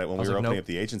looking at it when we were opening up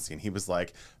the agency, and he was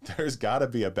like, there's got to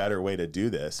be a better way to do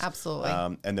this. Absolutely.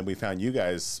 And then we found you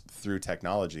guys through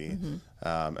technology,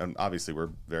 and obviously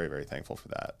we're very, very thankful for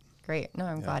that. Great. No,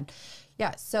 I'm glad.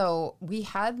 Yeah. So we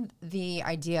had the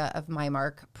idea of My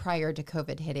Mark prior to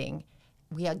COVID hitting.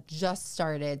 We had just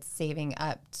started saving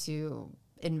up to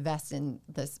invest in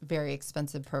this very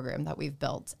expensive program that we've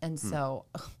built. And so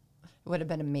it would have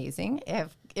been amazing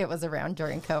if it was around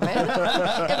during COVID.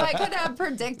 If I could have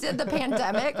predicted the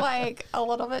pandemic like a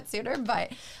little bit sooner.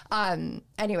 But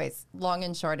anyways, long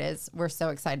and short is we're so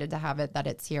excited to have it, that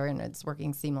it's here and it's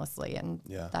working seamlessly, and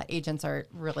that agents are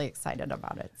really excited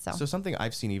about it. So something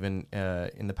I've seen even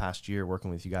in the past year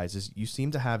working with you guys is you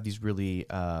seem to have these really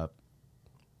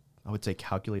I would say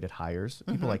calculated hires.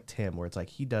 People like Tim, where it's like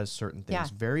he does certain things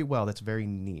very well. That's very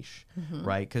niche,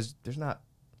 right? Because there's not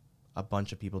a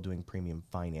bunch of people doing premium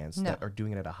finance that are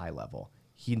doing it at a high level.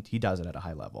 He does it at a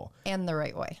high level. And the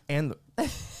right way. And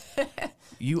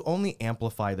you only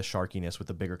amplify the sharkiness with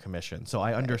the bigger commission. So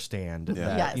I understand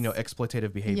that,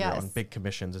 exploitative behavior on big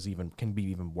commissions can be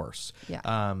even worse.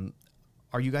 Yeah.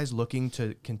 Are you guys looking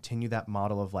to continue that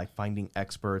model of like finding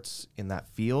experts in that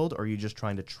field, or are you just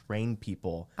trying to train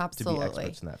people to be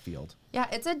experts in that field? Yeah,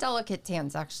 it's a delicate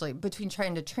dance actually between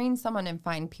trying to train someone and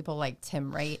find people like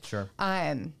Tim, right? Sure.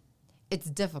 It's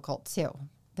difficult too.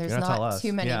 There's not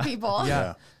too many people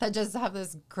that just have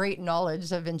this great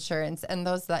knowledge of insurance, and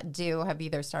those that do have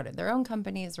either started their own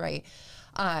companies, right?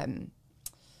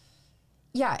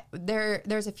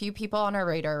 There's a few people on our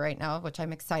radar right now, which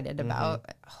I'm excited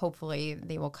about. Hopefully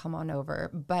they will come on over,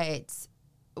 but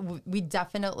we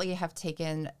definitely have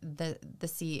taken the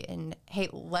seat in, hey,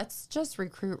 let's just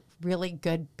recruit really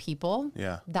good people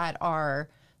that are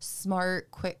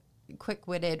smart,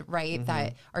 quick-witted, right?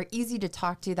 That are easy to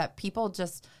talk to, that people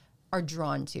just are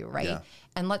drawn to, right? Yeah.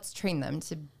 And let's train them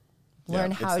to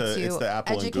learn how to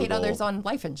educate others on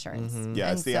life insurance.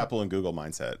 Yeah, it's the Apple and Google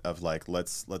mindset of like,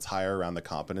 let's hire around the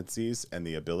competencies and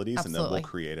the abilities, and then we'll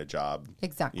create a job.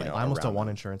 Exactly. I almost don't want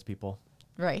insurance people.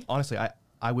 Right. Honestly,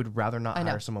 I would rather not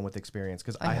hire someone with experience,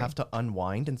 because I have to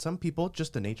unwind, and some people,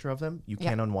 just the nature of them, you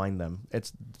can't unwind them.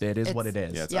 It is what it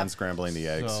is. Yeah, it's unscrambling the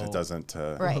eggs. So, it doesn't.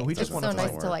 Right. We just want so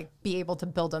nice to like be able to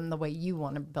build them the way you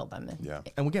want to build them.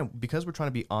 And again, because we're trying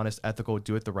to be honest, ethical,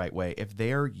 do it the right way. If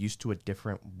they're used to a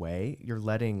different way, you're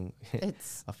letting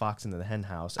a fox into the hen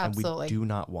house, and we do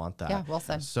not want that. Yeah, well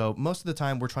said. So most of the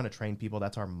time, we're trying to train people.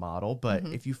 That's our model. But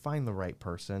if you find the right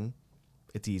person,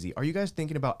 it's easy. Are you guys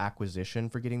thinking about acquisition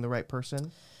for getting the right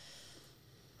person?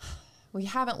 We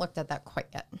haven't looked at that quite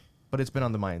yet. But it's been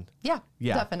on the mind. Yeah,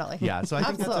 definitely. Yeah, so I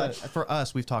think for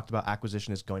us, we've talked about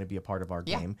acquisition is going to be a part of our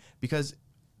game, because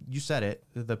you said it,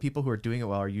 the people who are doing it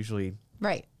well are usually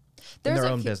in their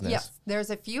own business. Yes, there's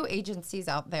a few agencies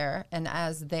out there, and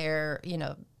as they're,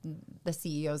 the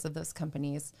CEOs of those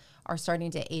companies are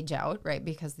starting to age out, right?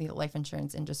 Because the life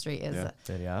insurance industry is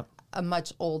a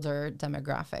much older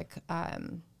demographic.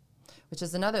 Which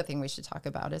is another thing we should talk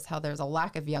about, is how there's a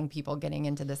lack of young people getting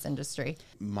into this industry.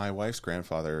 My wife's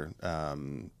grandfather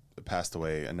passed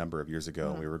away a number of years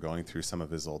ago. And we were going through some of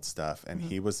his old stuff, and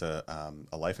he was a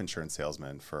life insurance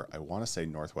salesman for, I want to say,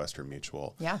 Northwestern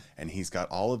Mutual. Yeah. And he's got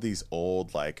all of these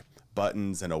old like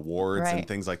buttons and awards and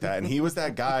things like that. And he was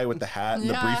that guy with the hat and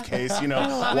the briefcase,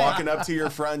 walking up to your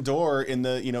front door in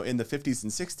the, in the 50s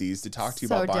and 60s to talk to you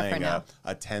about buying a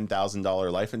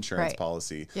 $10,000 life insurance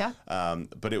policy. Yeah.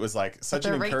 But it was like such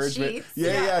an encouragement.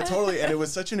 Yeah, totally. And it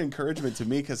was such an encouragement to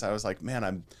me, because I was like,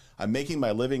 man, I'm making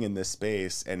my living in this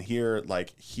space, and here,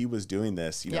 like, he was doing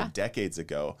this, decades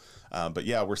ago. But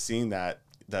yeah, we're seeing that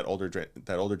older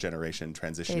generation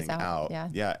transitioning out.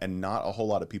 Yeah. And not a whole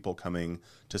lot of people coming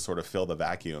to sort of fill the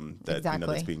vacuum that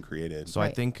that's being created. So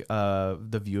I think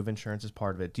the view of insurance is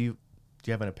part of it. Do you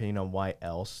have an opinion on why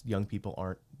else young people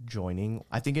aren't joining?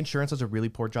 I think insurance does a really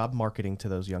poor job marketing to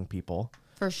those young people.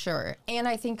 For sure. And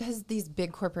I think because these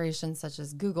big corporations such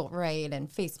as Google, right, and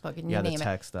Facebook, and you name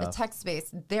the tech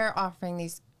space, they're offering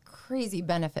these crazy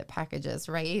benefit packages,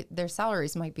 right? Their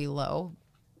salaries might be low.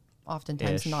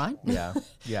 Oftentimes not.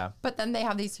 Yeah. But then they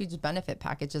have these huge benefit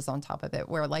packages on top of it,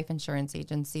 where life insurance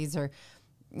agencies are,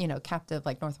 captive,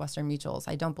 like Northwestern Mutuals.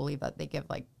 I don't believe that they give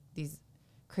like these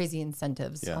crazy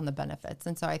incentives on the benefits.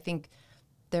 And so I think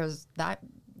there's that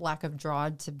lack of draw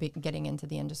to getting into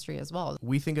the industry as well.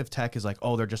 We think of tech as like,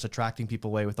 oh, they're just attracting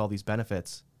people away with all these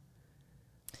benefits.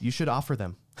 You should offer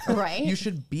them. Right. You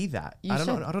should be that. I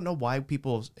don't know why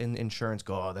people in insurance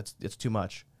go, oh, it's too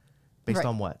much. Based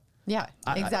on what? Yeah,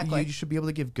 exactly. You should be able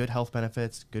to give good health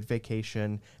benefits, good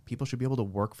vacation. People should be able to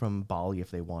work from Bali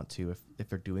if they want to, if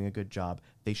they're doing a good job.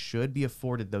 They should be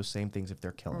afforded those same things if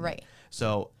they're killing it.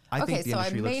 So I think the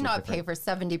industry may not pay for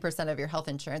 70% of your health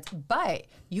insurance, but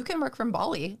you can work from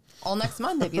Bali all next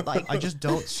month if you'd like. I just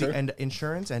don't see, and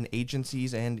insurance and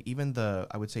agencies and even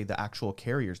I would say the actual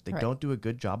carriers, they don't do a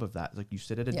good job of that. Like, you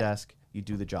sit at a desk, you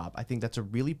do the job. I think that's a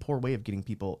really poor way of getting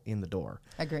people in the door.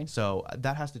 Agreed. So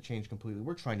that has to change completely.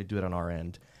 We're trying to do it on our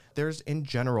end. There's, in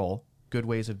general, good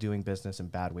ways of doing business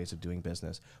and bad ways of doing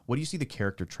business. What do you see the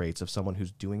character traits of someone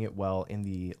who's doing it well in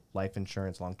the life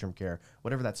insurance, long-term care,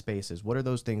 whatever that space is? What are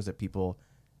those things that people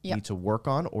need to work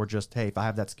on, or just, hey, if I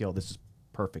have that skill, this is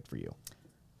perfect for you?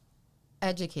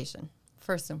 Education,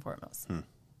 first and foremost.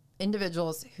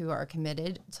 Individuals who are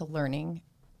committed to learning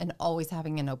and always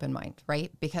having an open mind,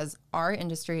 right? Because our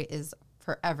industry is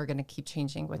forever going to keep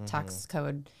changing with tax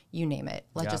code, you name it,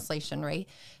 legislation, right?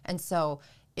 And so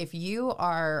if you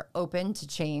are open to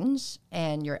change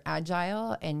and you're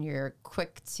agile and you're a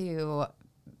quick starter,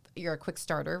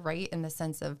 right? In the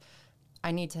sense of,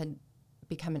 I need to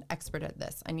become an expert at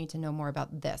this. I need to know more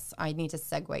about this. I need to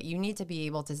segue. You need to be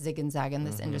able to zig and zag in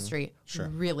this industry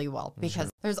really well, because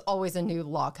there's always a new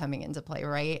law coming into play,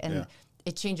 right? And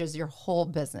it changes your whole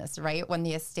business, right? When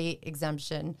the estate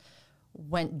exemption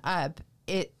went up,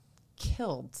 it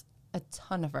killed a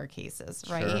ton of our cases,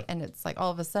 right? And it's like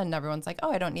all of a sudden everyone's like,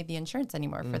 oh, I don't need the insurance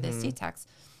anymore for the estate tax.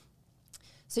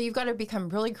 So you've got to become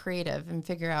really creative and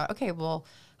figure out, okay, well,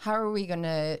 how are we going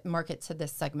to market to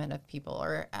this segment of people?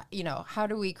 Or, you know, how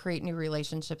do we create new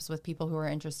relationships with people who are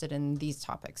interested in these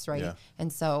topics, right? Yeah.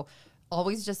 And so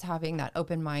always just having that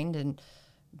open mind and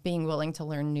being willing to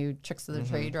learn new tricks of the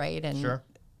trade, right? And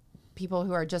people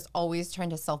who are just always trying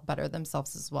to self-better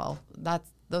themselves as well.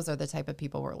 Those are the type of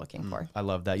people we're looking for. I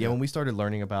love that. Yeah, when we started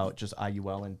learning about just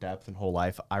IUL in depth and whole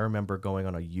life, I remember going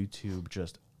on a YouTube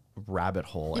just rabbit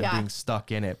hole and being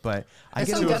stuck in it. But I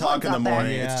get 2 o'clock in the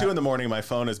morning. It's 2 a.m. My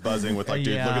phone is buzzing with like,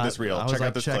 dude, look at this reel. Check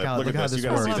out this clip. Look at this. You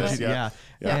gotta see this.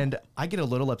 And I get a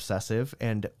little obsessive,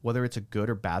 and whether it's a good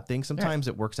or bad thing, sometimes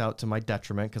it works out to my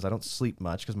detriment because I don't sleep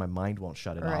much because my mind won't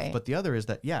shut it off. But the other is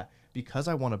that, because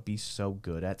I want to be so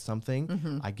good at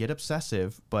something, I get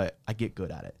obsessive, but I get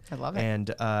good at it. I love it.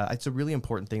 And it's a really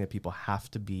important thing that people have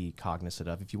to be cognizant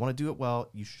of. If you want to do it well,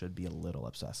 you should be a little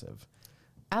obsessive.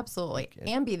 Absolutely.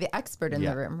 And be the expert in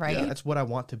the room, right? Yeah, that's what I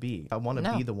want to be. I want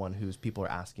to be the one who's people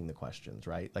are asking the questions,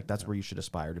 right? Like that's where you should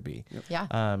aspire to be. Yeah.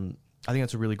 I think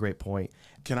that's a really great point.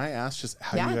 Can I ask just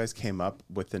how you guys came up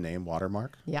with the name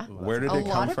Watermark? Yeah. Where did it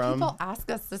come from? A lot of people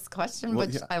ask us this question,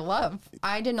 which I love.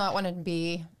 I did not want to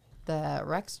be the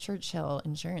Rex Churchill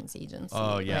insurance agency.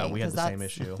 Oh, yeah. Right? We had the same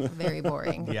issue. Very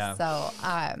boring. So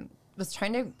was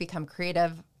trying to become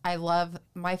creative.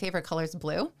 My favorite color is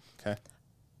blue. Okay.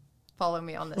 Follow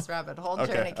me on this rabbit hole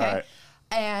journey, okay? Right.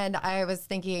 And I was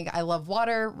thinking, I love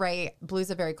water, right? Blue's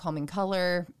a very calming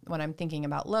color. When I'm thinking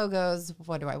about logos,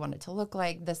 what do I want it to look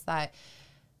like? This, that.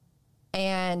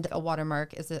 And a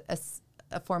watermark is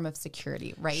a form of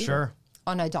security, right? Sure.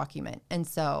 On a document. And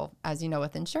so, as you know,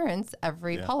 with insurance,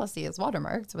 every policy is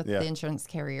watermarked with the insurance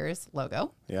carrier's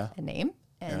logo and name.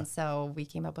 And so we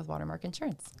came up with Watermark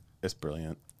Insurance. It's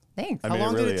brilliant. Thanks. How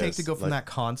long did it take to go from that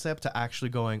concept to actually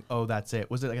going, oh, that's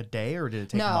it? Was it like a day or did it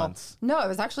take months? No, it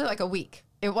was actually like a week.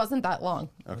 It wasn't that long.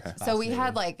 Okay. So we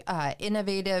had like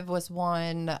innovative was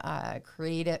one,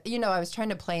 creative. You know, I was trying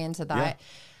to play into that. Yeah.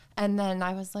 And then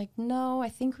I was like, no, I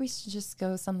think we should just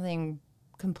go something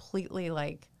completely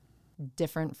like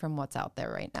different from what's out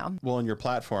there right now. Well, in your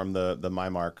platform, the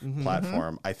MyMark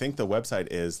platform, I think the website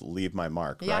is Leave My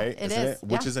Mark, right? Isn't it?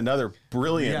 Which is another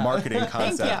brilliant marketing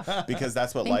concept because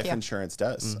that's what life insurance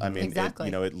does. I mean,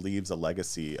 it leaves a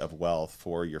legacy of wealth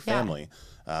for your family.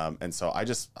 And so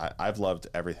I've loved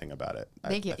everything about it.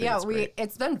 Thank you.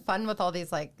 It's been fun with all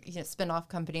these like spin-off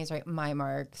companies, right?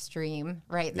 MyMark, Stream,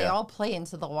 right? They all play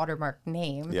into the Watermark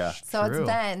name. Yeah. So it's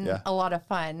been a lot of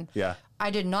fun. Yeah. I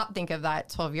did not think of that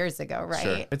 12 years ago, right?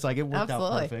 Sure. It's like it worked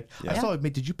out perfect. Yeah. I saw it.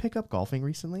 Did you pick up golfing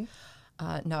recently?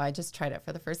 No, I just tried it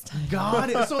for the first time. Got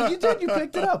it. So you did. You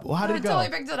picked it up. Well, how did it go? I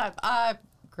totally picked it up.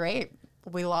 Great.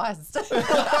 We lost.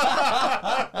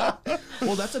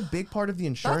 Well, that's a big part of the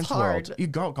insurance world.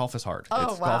 Golf is hard.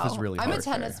 Oh, wow. Golf is really hard. I'm a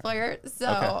tennis player, so.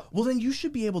 Okay. Well, then you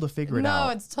should be able to figure it out.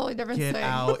 No, it's totally different swing. Get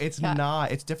out. It's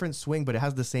not. It's different swing, but it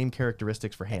has the same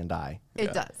characteristics for hand-eye.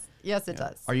 It does. Yes, it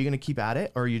does. Are you going to keep at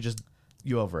it, or are you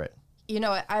over it? You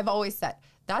know what? I've always said,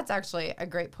 that's actually a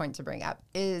great point to bring up,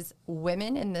 is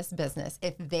women in this business,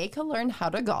 if they could learn how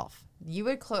to golf, you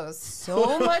would close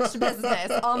so much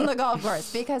business on the golf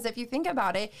course. Because if you think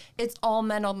about it, it's all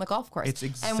men on the golf course. It's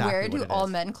exactly And where do all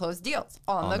is. Men close deals?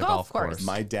 On the golf course.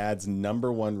 My dad's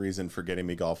number one reason for getting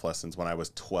me golf lessons when I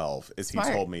was 12 is he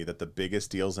told me that the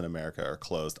biggest deals in America are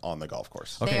closed on the golf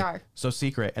course. Okay. They are. So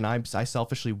secret, and I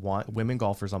selfishly want women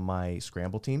golfers on my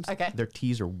scramble teams. Okay. Their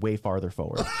tees are way farther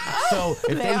forward. So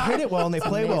if they hit it well and they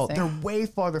play well, they're way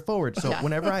farther forward. So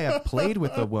whenever I have played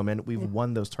with a woman, we've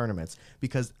won those tournaments.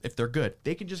 Because if they're good.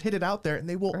 They can just hit it out there, and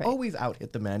they will always out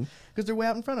hit the men because they're way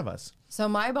out in front of us. So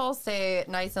my balls stay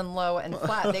nice and low and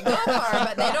flat. They go far,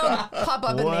 but they don't pop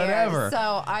up in the air.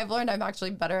 So I've learned I'm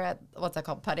actually better at, what's that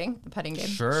called, putting? The putting game.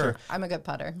 Sure. I'm a good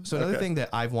putter. So another thing that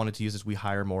I've wanted to use is we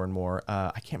hire more and more.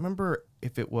 I can't remember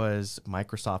if it was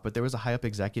Microsoft, but there was a high up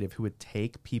executive who would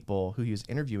take people who he was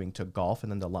interviewing to golf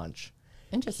and then to lunch.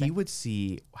 Interesting. He would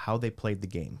see how they played the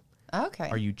game. Okay.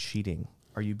 Are you cheating?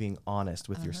 Are you being honest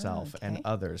with yourself and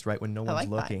others, right? When no one's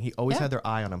looking. That. He always had their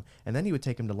eye on him. And then he would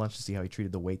take him to lunch to see how he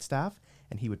treated the wait staff.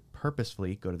 And he would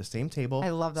purposefully go to the same table, I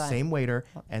love that. same waiter,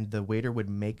 and the waiter would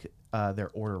make their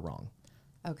order wrong.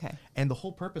 Okay. And the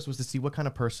whole purpose was to see what kind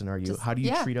of person are you? How do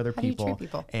you treat other people? How do you treat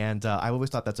people? And I always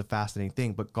thought that's a fascinating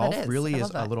thing. But golf really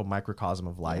is a little microcosm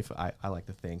of life, I like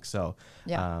to think. So,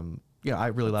 I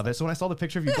really love it. So when I saw the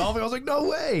picture of you golfing, I was like, no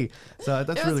way. So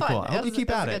that's really cool. I hope you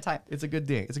keep at it. It's a good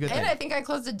thing. It's a good thing. And I think I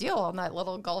closed a deal on that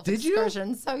little golf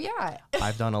excursion. So yeah.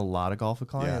 I've done a lot of golf with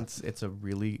clients. Yeah. It's a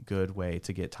really good way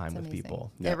to get time with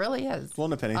people. Yeah. It really is. Well,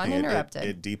 and if anything, uninterrupted.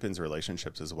 It deepens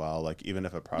relationships as well. Like even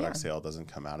if a product sale doesn't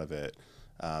come out of it,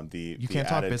 you can't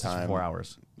talk business for 4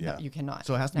 hours. Yeah, no, you cannot.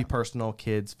 So it has to be personal,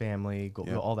 kids, family,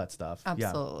 all that stuff.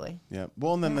 Absolutely. Yeah.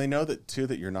 Well, and then they know that too,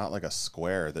 that you're not like a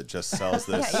square that just sells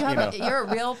this. You're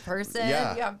a real person.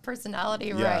 Yeah. You have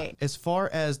personality, right? As far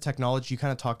as technology, you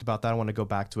kind of talked about that. I want to go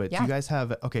back to it. Do you guys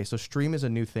have, so Stream is a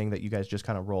new thing that you guys just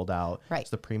kind of rolled out. Right. It's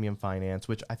the premium finance,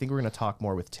 which I think we're going to talk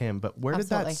more with Tim, but where did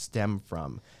that stem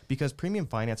from? Because premium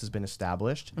finance has been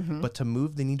established, but to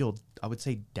move the needle, I would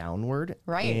say downward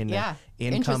in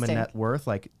income and net worth,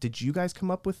 like, did you guys come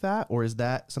up with that? Or is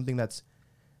that something that's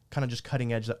kind of just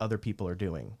cutting edge that other people are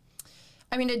doing?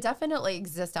 I mean, it definitely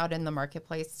exists out in the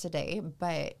marketplace today,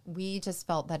 but we just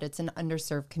felt that it's an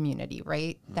underserved community,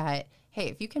 right? That, hey,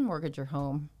 if you can mortgage your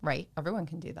home, right, everyone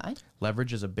can do that.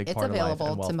 Leverage is a big part of life and wealth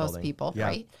building. It's available to most people,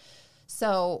 right?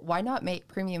 So why not make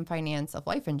premium finance of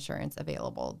life insurance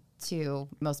available to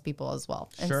most people as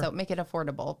well? And so make it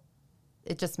affordable.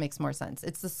 It just makes more sense.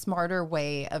 It's the smarter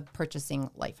way of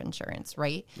purchasing life insurance,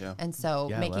 right? Yeah. And so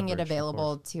making it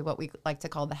available to what we like to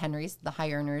call the Henrys, the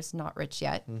high earners, not rich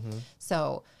yet. Mm-hmm.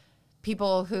 So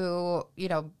people who,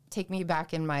 take me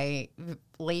back in my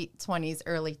late 20s,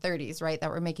 early 30s, right, that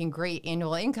were making great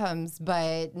annual incomes,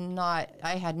 but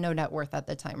I had no net worth at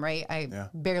the time, right? I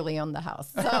barely owned the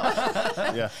house.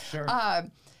 So,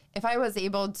 if I was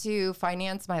able to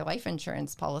finance my life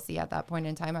insurance policy at that point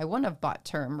in time, I wouldn't have bought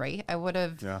term, right? I would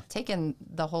have taken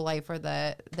the whole life or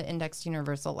the indexed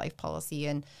universal life policy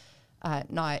and I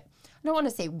don't want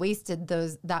to say wasted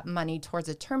that money towards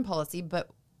a term policy, but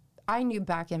I knew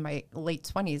back in my late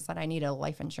 20s that I needed a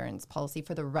life insurance policy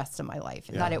for the rest of my life,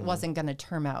 and that it wasn't going to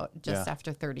term out just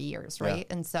after 30 years, right?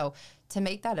 And so to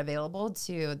make that available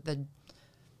to the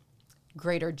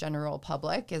greater general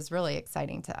public is really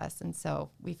exciting to us. And so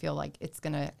we feel like it's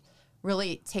going to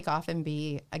really take off and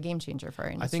be a game changer for our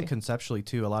industry. I think conceptually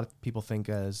too, a lot of people think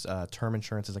as term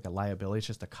insurance is like a liability. It's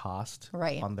just a cost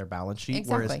on their balance sheet.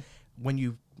 Exactly. Whereas when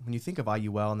you think of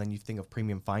IUL and then you think of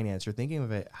premium finance, you're thinking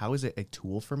of it, how is it a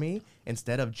tool for me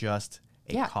instead of just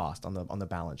a cost on the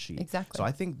balance sheet. Exactly. So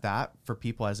I think that for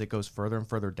people as it goes further and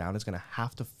further down, is going to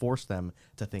have to force them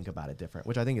to think about it different,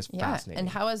 which I think is fascinating. And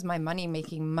how is my money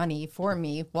making money for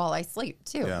me while I sleep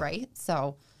too, right?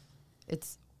 So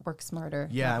it's work smarter.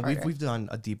 Yeah, and we've done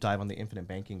a deep dive on the infinite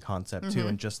banking concept too,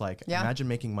 and just like imagine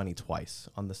making money twice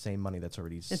on the same money that's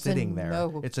already sitting there.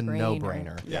 It's a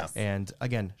no-brainer. Yes. And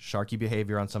again, sharky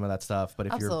behavior on some of that stuff, but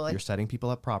if you're setting people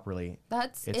up properly,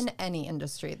 that's in any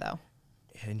industry though.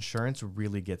 Insurance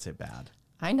really gets it bad.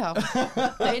 I know.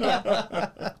 They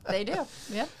do. They do.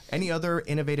 Yeah. Any other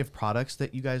innovative products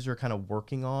that you guys are kind of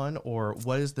working on, or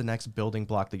what is the next building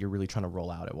block that you're really trying to roll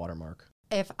out at Watermark?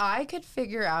 If I could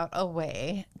figure out a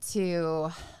way to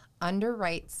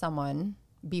underwrite someone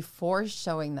before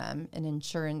showing them an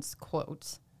insurance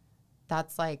quote,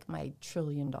 that's like my $1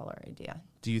 trillion idea.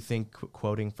 Do you think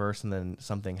quoting first and then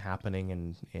something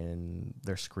happening in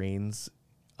their screens,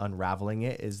 unraveling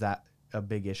it, is that a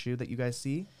big issue that you guys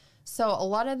see? So a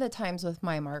lot of the times with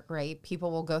MyMark, right, people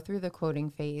will go through the quoting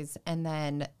phase and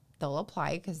then they'll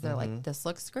apply because they're like, this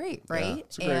looks great, right? Yeah,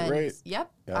 it's a great rate.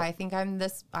 Yep, I think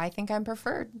I'm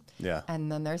preferred. Yeah.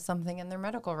 And then there's something in their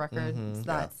medical records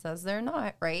that says they're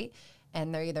not, right?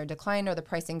 And they're either declined or the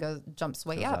pricing jumps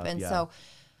way up. And so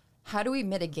how do we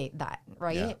mitigate that,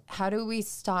 right? Yeah. How do we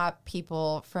stop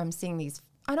people from seeing these,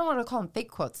 I don't want to call them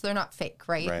fake quotes. They're not fake,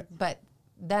 right? But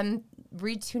them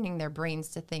retuning their brains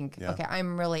to think, okay,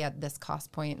 I'm really at this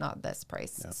cost point, not this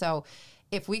price. Yeah. So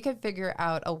if we could figure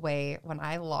out a way when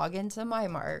I log into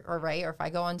MyMark or if I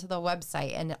go onto the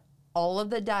website and all of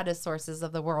the data sources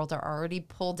of the world are already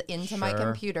pulled into my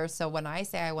computer. So when I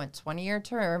say I want 20-year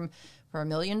term for $1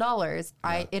 million,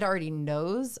 it already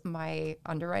knows my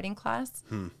underwriting class.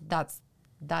 That's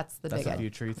the big the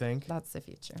future, you think? That's the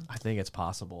future. I think it's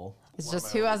possible. It's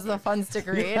just who has the funds to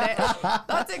create it.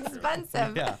 That's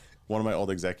expensive. Yeah. One of my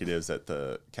old executives at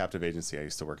the captive agency I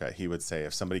used to work at, he would say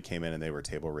if somebody came in and they were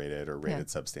table rated or rated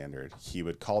substandard, he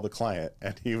would call the client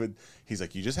and he's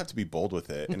like, you just have to be bold with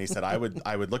it. And he said, I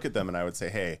would look at them and I would say,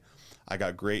 hey, I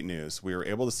got great news. We were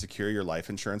able to secure your life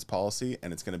insurance policy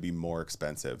and it's going to be more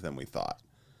expensive than we thought.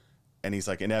 And he's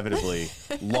like, inevitably,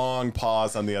 long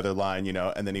pause on the other line,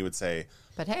 and then he would say,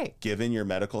 but hey, given your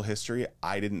medical history,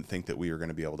 I didn't think that we were going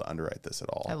to be able to underwrite this at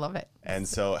all. I love it. And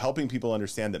so helping people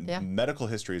understand that medical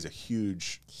history is a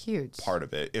huge part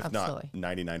of it, if not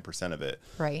 99% of it.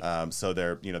 Right. So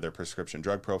their prescription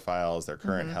drug profiles, their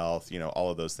current health, all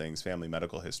of those things, family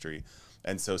medical history.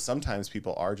 And so sometimes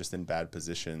people are just in bad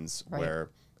positions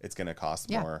where it's going to cost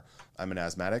more. I'm an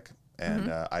asthmatic.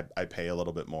 And I pay a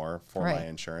little bit more for my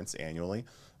insurance annually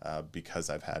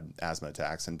because I've had asthma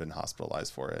attacks and been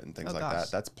hospitalized for it and things like that.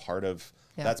 That's part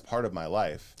of my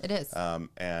life. It is.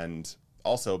 And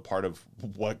also part of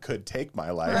what could take my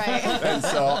life. Right. And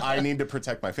so I need to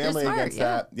protect my family against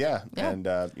that. Yeah.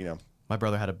 And, my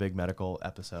brother had a big medical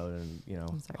episode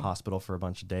and, hospital for a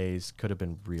bunch of days. Could have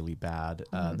been really bad.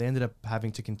 They ended up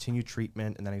having to continue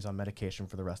treatment, and then he's on medication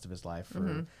for the rest of his life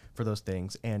for those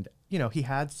things. And, he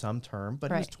had some term,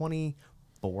 but he was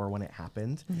 24 when it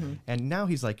happened. And now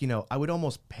he's like, I would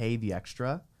almost pay the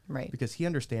extra. Right. Because he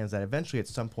understands that eventually at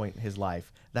some point in his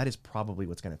life, that is probably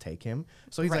what's going to take him.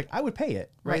 So he's like, I would pay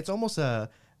it. Right. It's almost an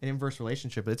inverse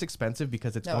relationship, but it's expensive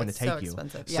because it's going to take you.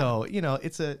 So,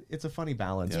 it's a funny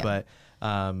balance, but,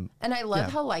 and I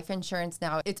love how life insurance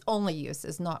now, its only use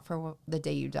is not for the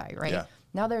day you die, right? Yeah.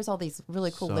 Now there's all these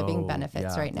really cool living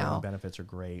benefits right now. Living benefits are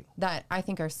great. That I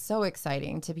think are so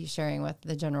exciting to be sharing with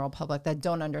the general public that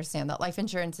don't understand that life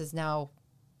insurance is now,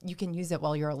 you can use it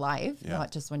while you're alive,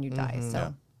 not just when you die.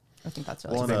 So I think that's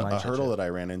really cool. A hurdle that I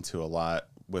ran into a lot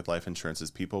with life insurance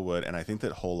is people would, and I think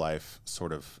that whole life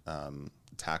sort of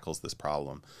tackles this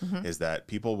problem, is that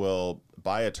people will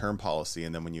buy a term policy,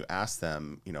 and then when you ask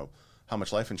them, how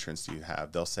much life insurance do you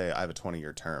have, they'll say, I have a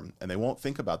 20-year term, and they won't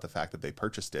think about the fact that they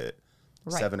purchased it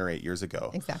 7 or 8 years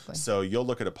ago. Exactly. So you'll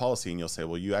look at a policy and you'll say,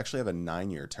 well, you actually have a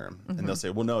 9-year term, and they'll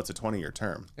say, well, no, it's a 20-year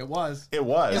term. It was the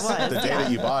day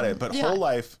that you bought it, but whole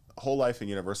life and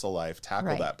universal life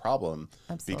tackle that problem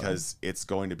because it's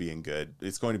going to be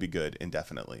good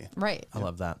indefinitely. Right. I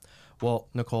love that. Well,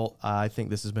 Nicole, I think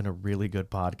this has been a really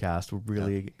good podcast. We're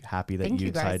really happy that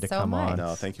you decided to come on.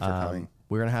 No, thank you for coming.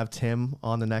 We're going to have Tim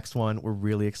on the next one. We're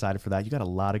really excited for that. You got a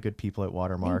lot of good people at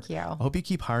Watermark. Thank you. I hope you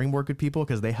keep hiring more good people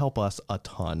because they help us a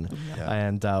ton. Yeah.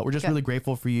 And we're just really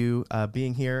grateful for you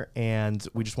being here. And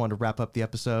we just wanted to wrap up the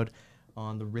episode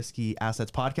on the Risky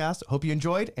Assets podcast. Hope you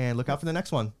enjoyed and look out for the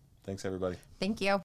next one. Thanks, everybody. Thank you.